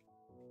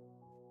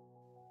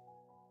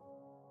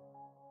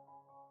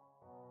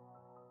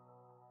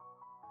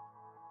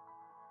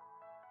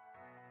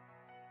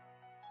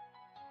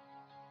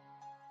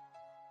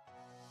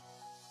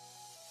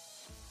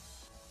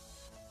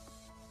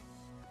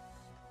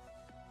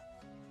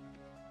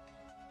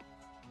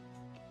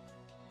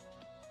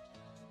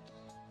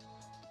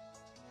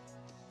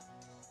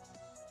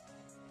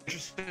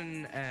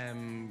 Interesting,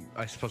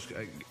 I suppose,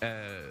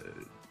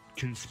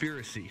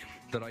 conspiracy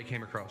that I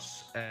came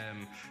across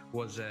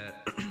was,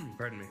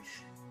 pardon me,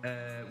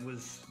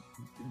 was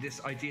this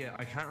idea.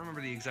 I can't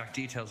remember the exact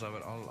details of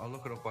it. I'll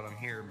look it up while I'm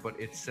here. But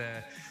it's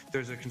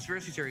there's a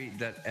conspiracy theory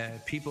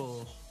that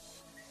people,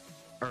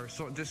 or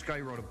so this guy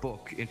wrote a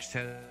book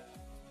into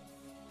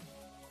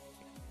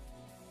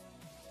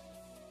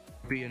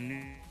be a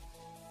new.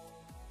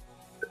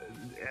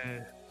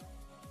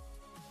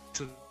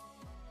 So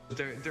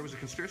there was a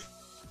conspiracy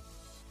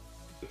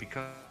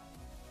because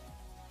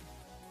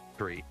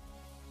three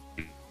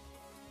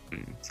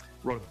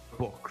wrote a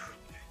book.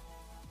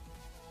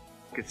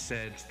 It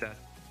said that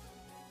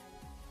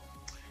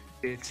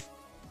it's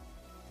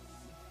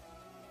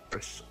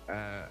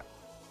no,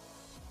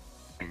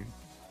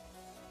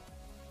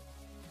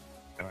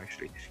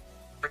 actually,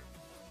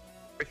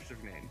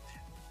 name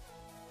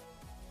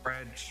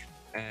spread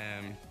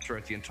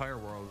throughout the entire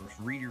world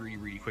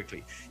really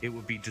quickly. It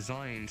would be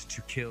designed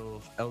to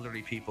kill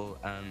elderly people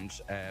and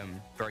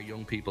very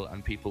young people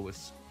and people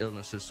with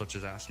illnesses such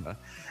as asthma,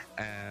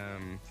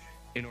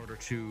 in order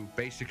to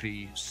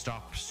basically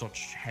stop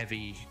such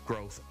heavy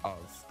growth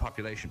of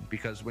population.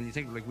 Because when you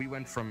think, like, we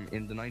went from,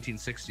 in the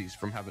 1960s,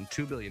 from having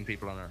 2 billion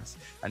people on Earth,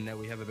 and now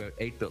we have about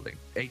 8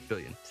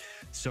 billion.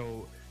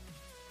 So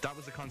that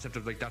was the concept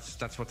of, like,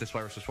 that's what this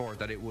virus was for,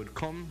 that it would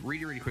come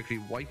really quickly,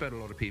 wipe out a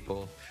lot of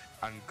people,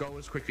 and go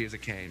as quickly as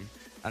it came,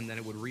 and then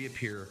it would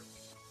reappear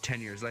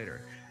 10 years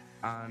later.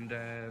 And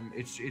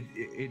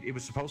it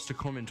was supposed to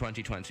come in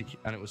 2020,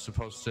 and it was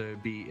supposed to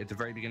be at the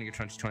very beginning of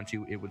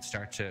 2020. It would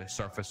start to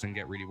surface and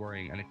get really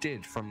worrying, and it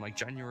did. From like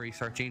January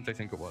 13th, I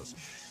think it was,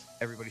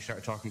 everybody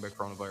started talking about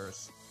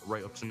coronavirus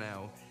right up to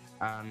now.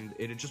 And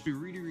it'd just be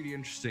really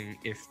interesting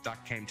if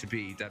that came to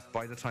be, that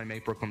by the time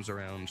April comes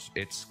around,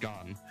 it's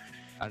gone.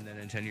 and then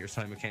in 10 years'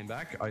 time it came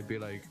back, I'd be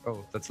like,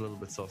 oh, that's a little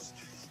bit sus.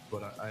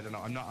 But I don't know.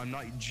 I'm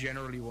not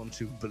generally one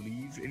to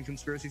believe in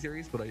conspiracy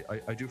theories, but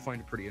I do find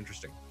it pretty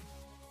interesting.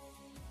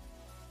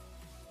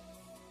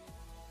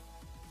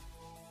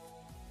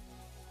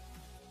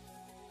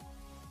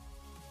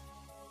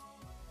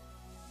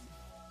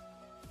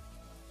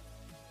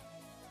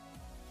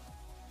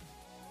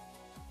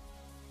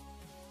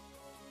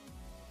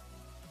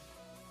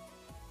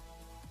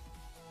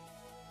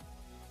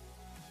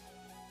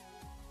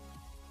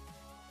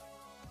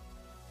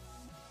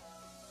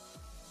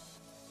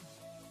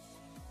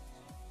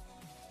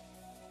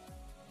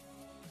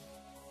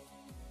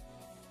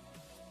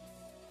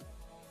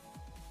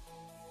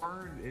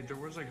 There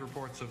was like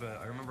reports of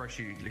I remember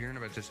actually hearing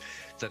about this,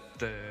 that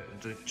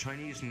the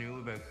Chinese knew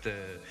about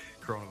the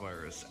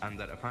coronavirus, and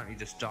that apparently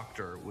this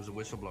doctor was a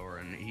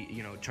whistleblower, and he,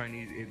 you know,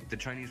 the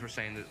Chinese were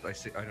saying that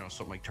I don't know,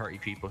 something like 30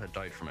 people had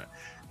died from it,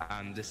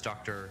 and this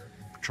doctor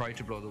tried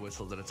to blow the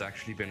whistle that it's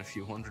actually been a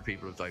few hundred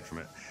people have died from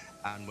it.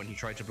 And when he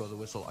tried to blow the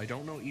whistle, I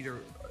don't know either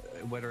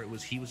whether it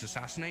was he was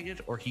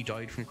assassinated or he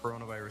died from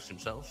coronavirus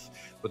himself,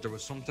 but there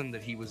was something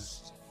that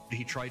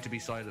he tried to be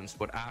silenced,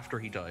 but after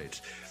he died,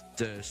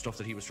 the stuff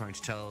that he was trying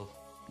to tell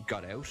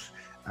got out,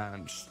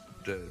 and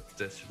the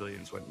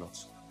civilians went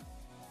nuts.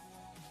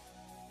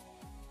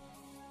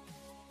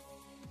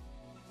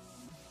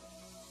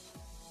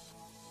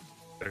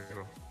 There you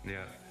go.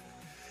 Yeah,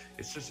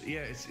 it's just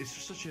it's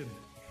just such a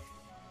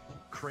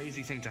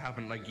crazy thing to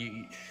happen. Like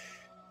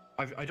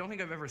I don't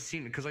think I've ever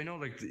seen it, because I know,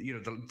 like, you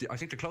know, I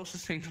think the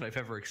closest thing that I've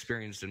ever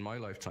experienced in my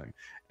lifetime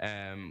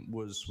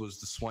was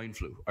the swine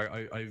flu.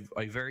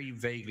 I very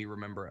vaguely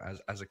remember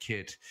as a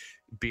kid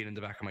being in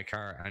the back of my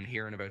car and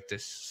hearing about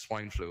this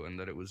swine flu, and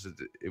that it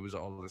was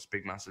all this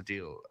big massive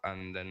deal,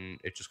 and then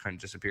it just kind of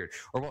disappeared.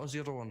 Or what was the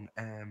other one?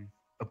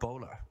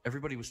 Ebola.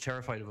 Everybody was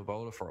terrified of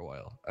Ebola for a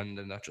while, and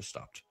then that just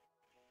stopped.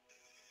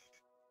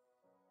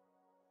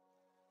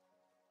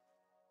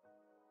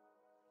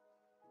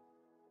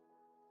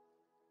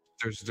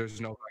 There's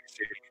no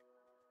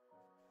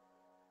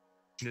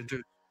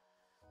vaccine.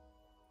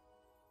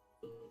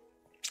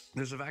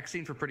 There's a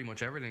vaccine for pretty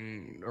much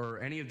everything, or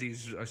any of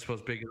these, I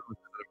suppose, big illnesses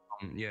that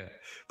have come. Yeah,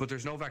 but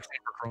there's no vaccine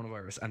for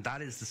coronavirus, and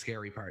that is the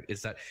scary part.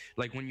 Is that,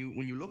 like, when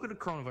you look at a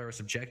coronavirus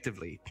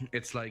objectively,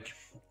 it's like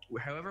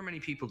however many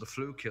people the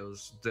flu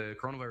kills, the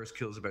coronavirus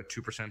kills about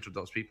 2% of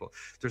those people.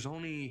 There's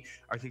only,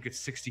 I think it's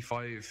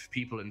 65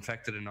 people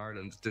infected in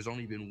Ireland. There's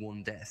only been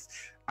one death,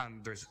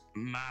 and there's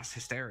mass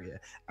hysteria,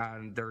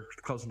 and they're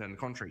closing down the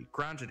country.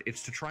 Granted,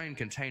 it's to try and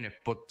contain it,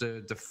 but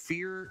the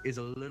fear is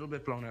a little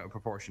bit blown out of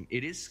proportion.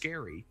 It is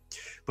scary,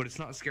 but it's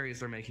not as scary as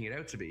they're making it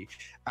out to be.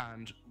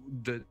 And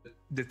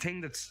the thing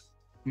that's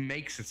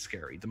makes it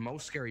scary, the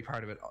most scary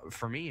part of it,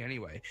 for me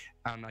anyway,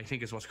 and I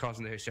think is what's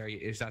causing the hysteria,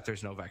 is that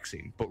there's no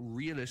vaccine. But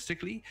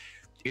realistically,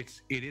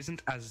 it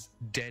isn't as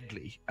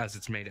deadly as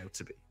it's made out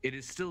to be. It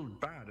is still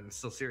bad, and it's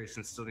still serious,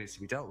 and it still needs to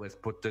be dealt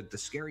with. But the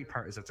scary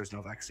part is that there's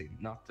no vaccine,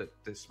 not that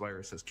this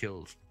virus has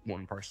killed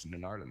one person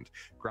in Ireland.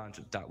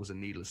 Granted, that was a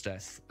needless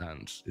death,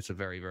 and it's a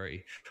very,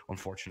 very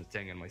unfortunate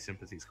thing, and my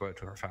sympathies go out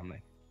to her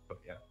family. But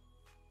yeah.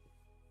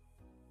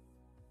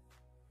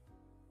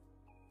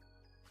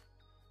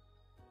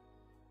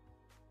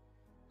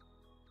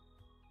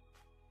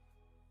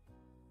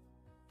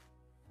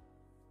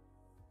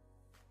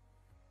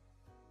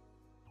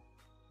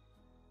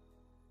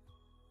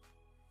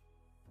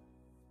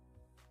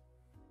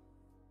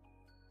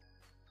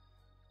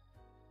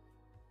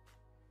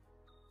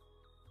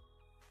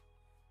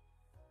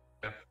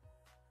 Yeah.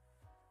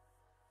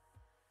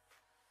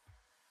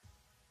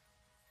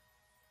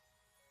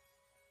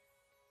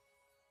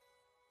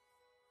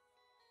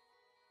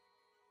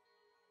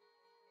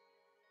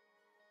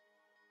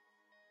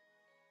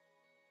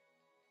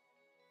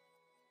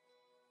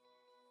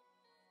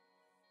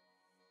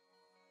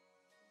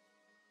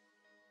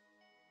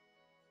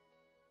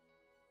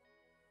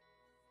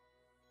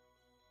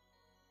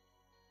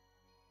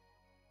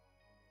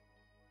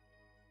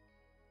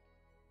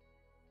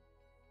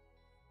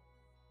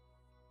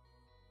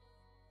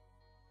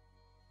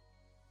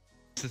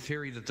 It's the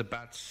theory that the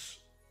bats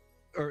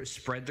or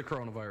spread the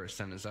coronavirus.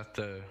 Then is that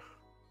the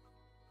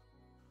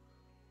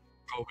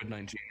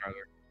COVID-19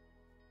 rather?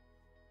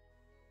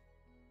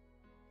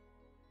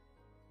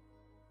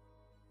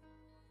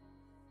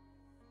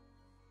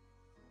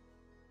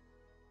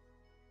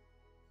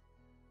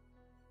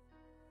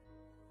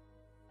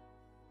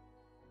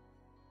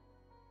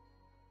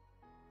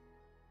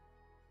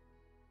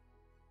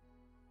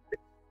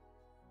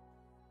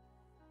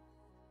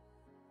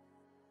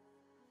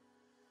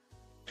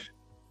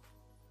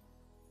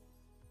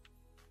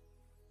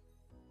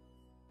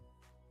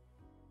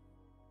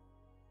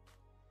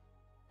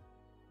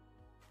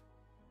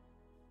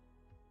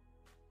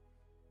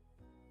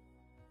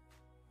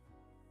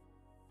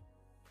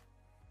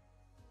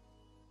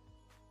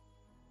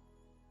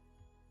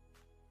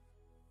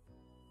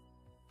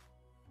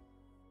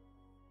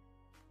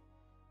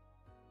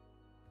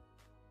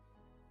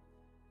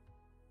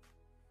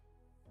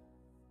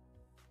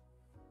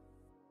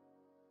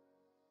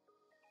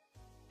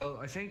 Well,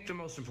 I think the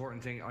most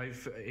important thing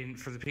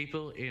for the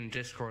people in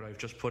Discord, I've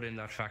just put in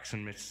that facts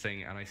and myths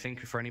thing, and I think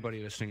for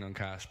anybody listening on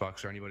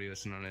Castbox or anybody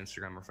listening on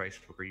Instagram or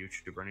Facebook or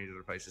YouTube or any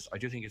other places, I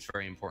do think it's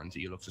very important that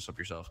you look this up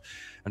yourself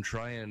and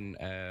try and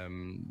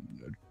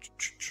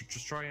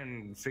just try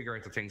and figure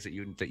out the things that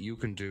you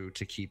can do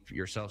to keep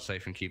yourself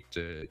safe and keep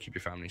your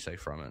family safe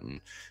from it,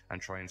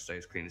 and try and stay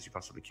as clean as you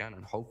possibly can,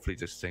 and hopefully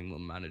this thing will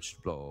manage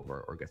to blow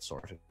over or get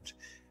sorted.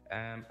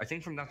 I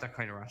think from that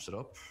kind of wraps it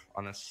up,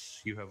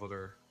 unless you have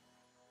other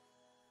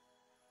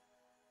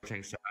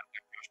things to add.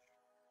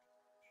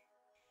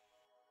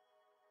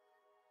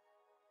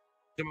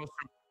 The most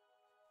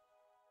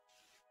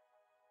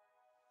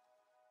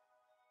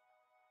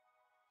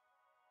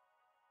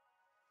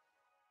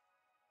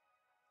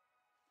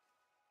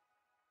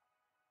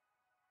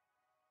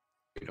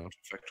you don't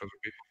affect other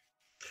people.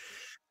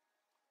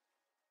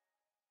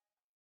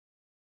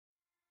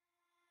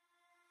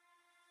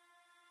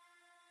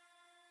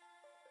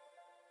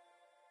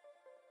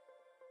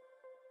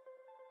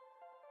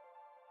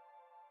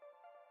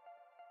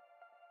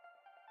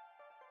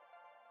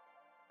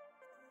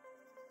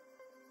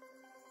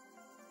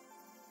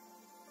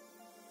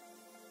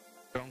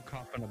 Don't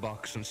cop in a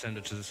box and send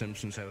it to the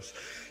Simpsons house.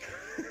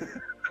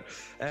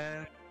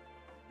 uh,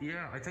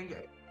 yeah, I think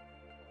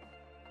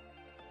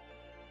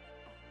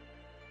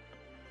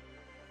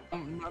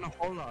not a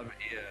whole lot.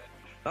 Yeah,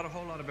 not a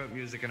whole lot about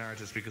music and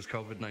artists because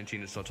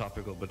COVID-19 is so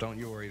topical. But don't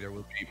you worry, there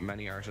will be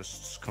many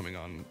artists coming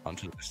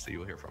onto the list that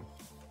you'll hear from.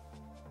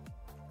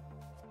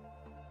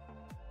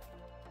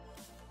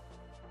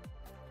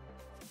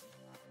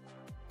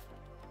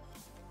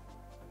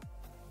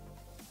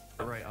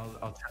 All right,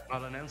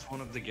 I'll announce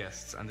one of the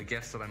guests, and the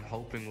guest that I'm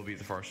hoping will be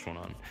the first one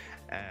on.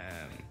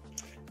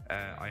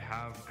 I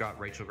have got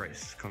Rachel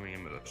Grace coming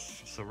in with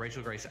us. So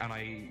Rachel Grace,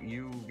 and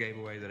you gave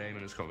away that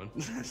Eamon is coming.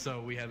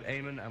 So we have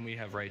Eamon and we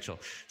have Rachel.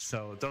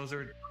 So those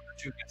are the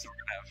two guests we're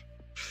gonna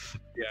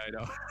have. Yeah, I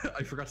know.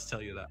 I forgot to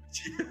tell you that.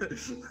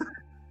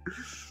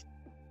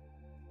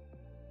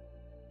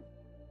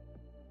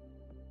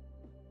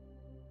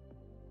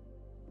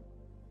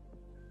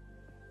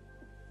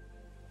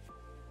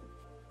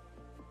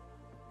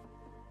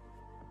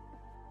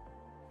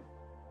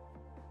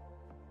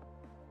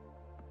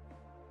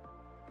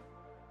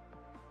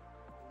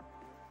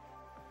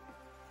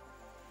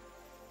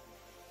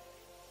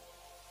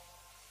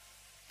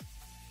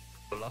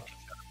 A lot.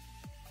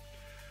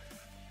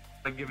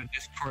 I'll give a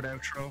Discord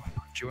outro. Do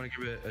you want to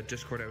give a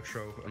Discord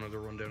outro, another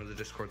rundown of the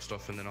Discord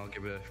stuff, and then I'll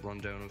give a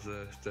rundown of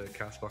the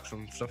Castbox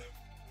and stuff?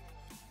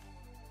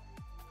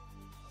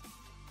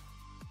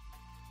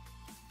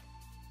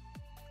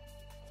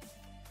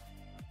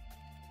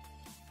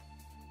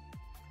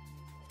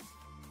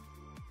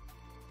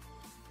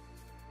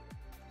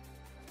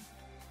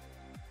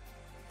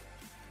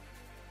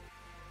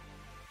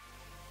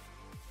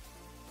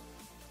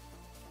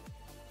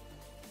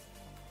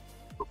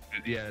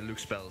 Yeah, Luke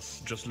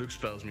Spells. Just Luke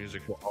Spells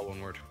music, all one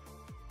word.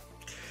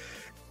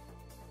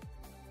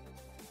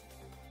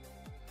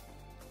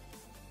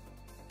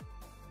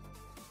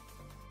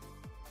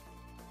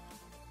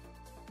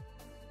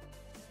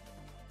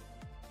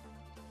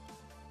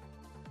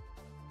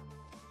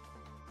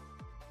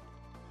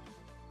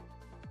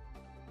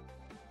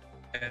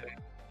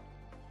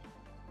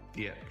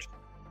 Yeah.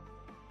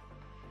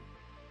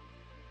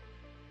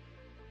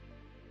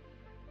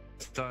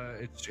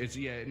 It's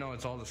yeah, no,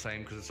 it's all the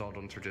same because it's all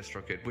done through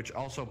DistroKid. Which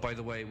also, by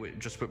the way,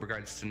 just with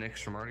regards to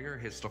Nick's from earlier,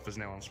 his stuff is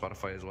now on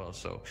Spotify as well,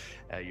 so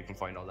you can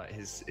find all that.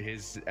 His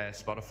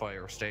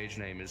Spotify or stage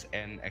name is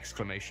N!X,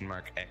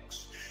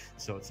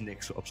 so it's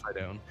Nick's upside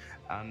down,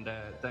 and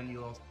then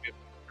you'll also be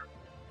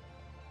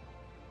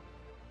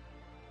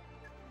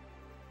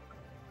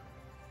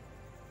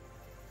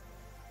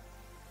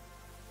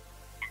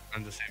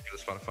and the same for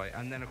the Spotify,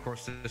 and then of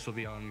course this will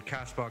be on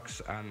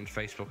Castbox and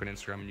Facebook and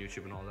Instagram and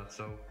YouTube and all that.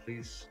 So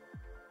please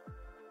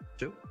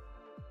do.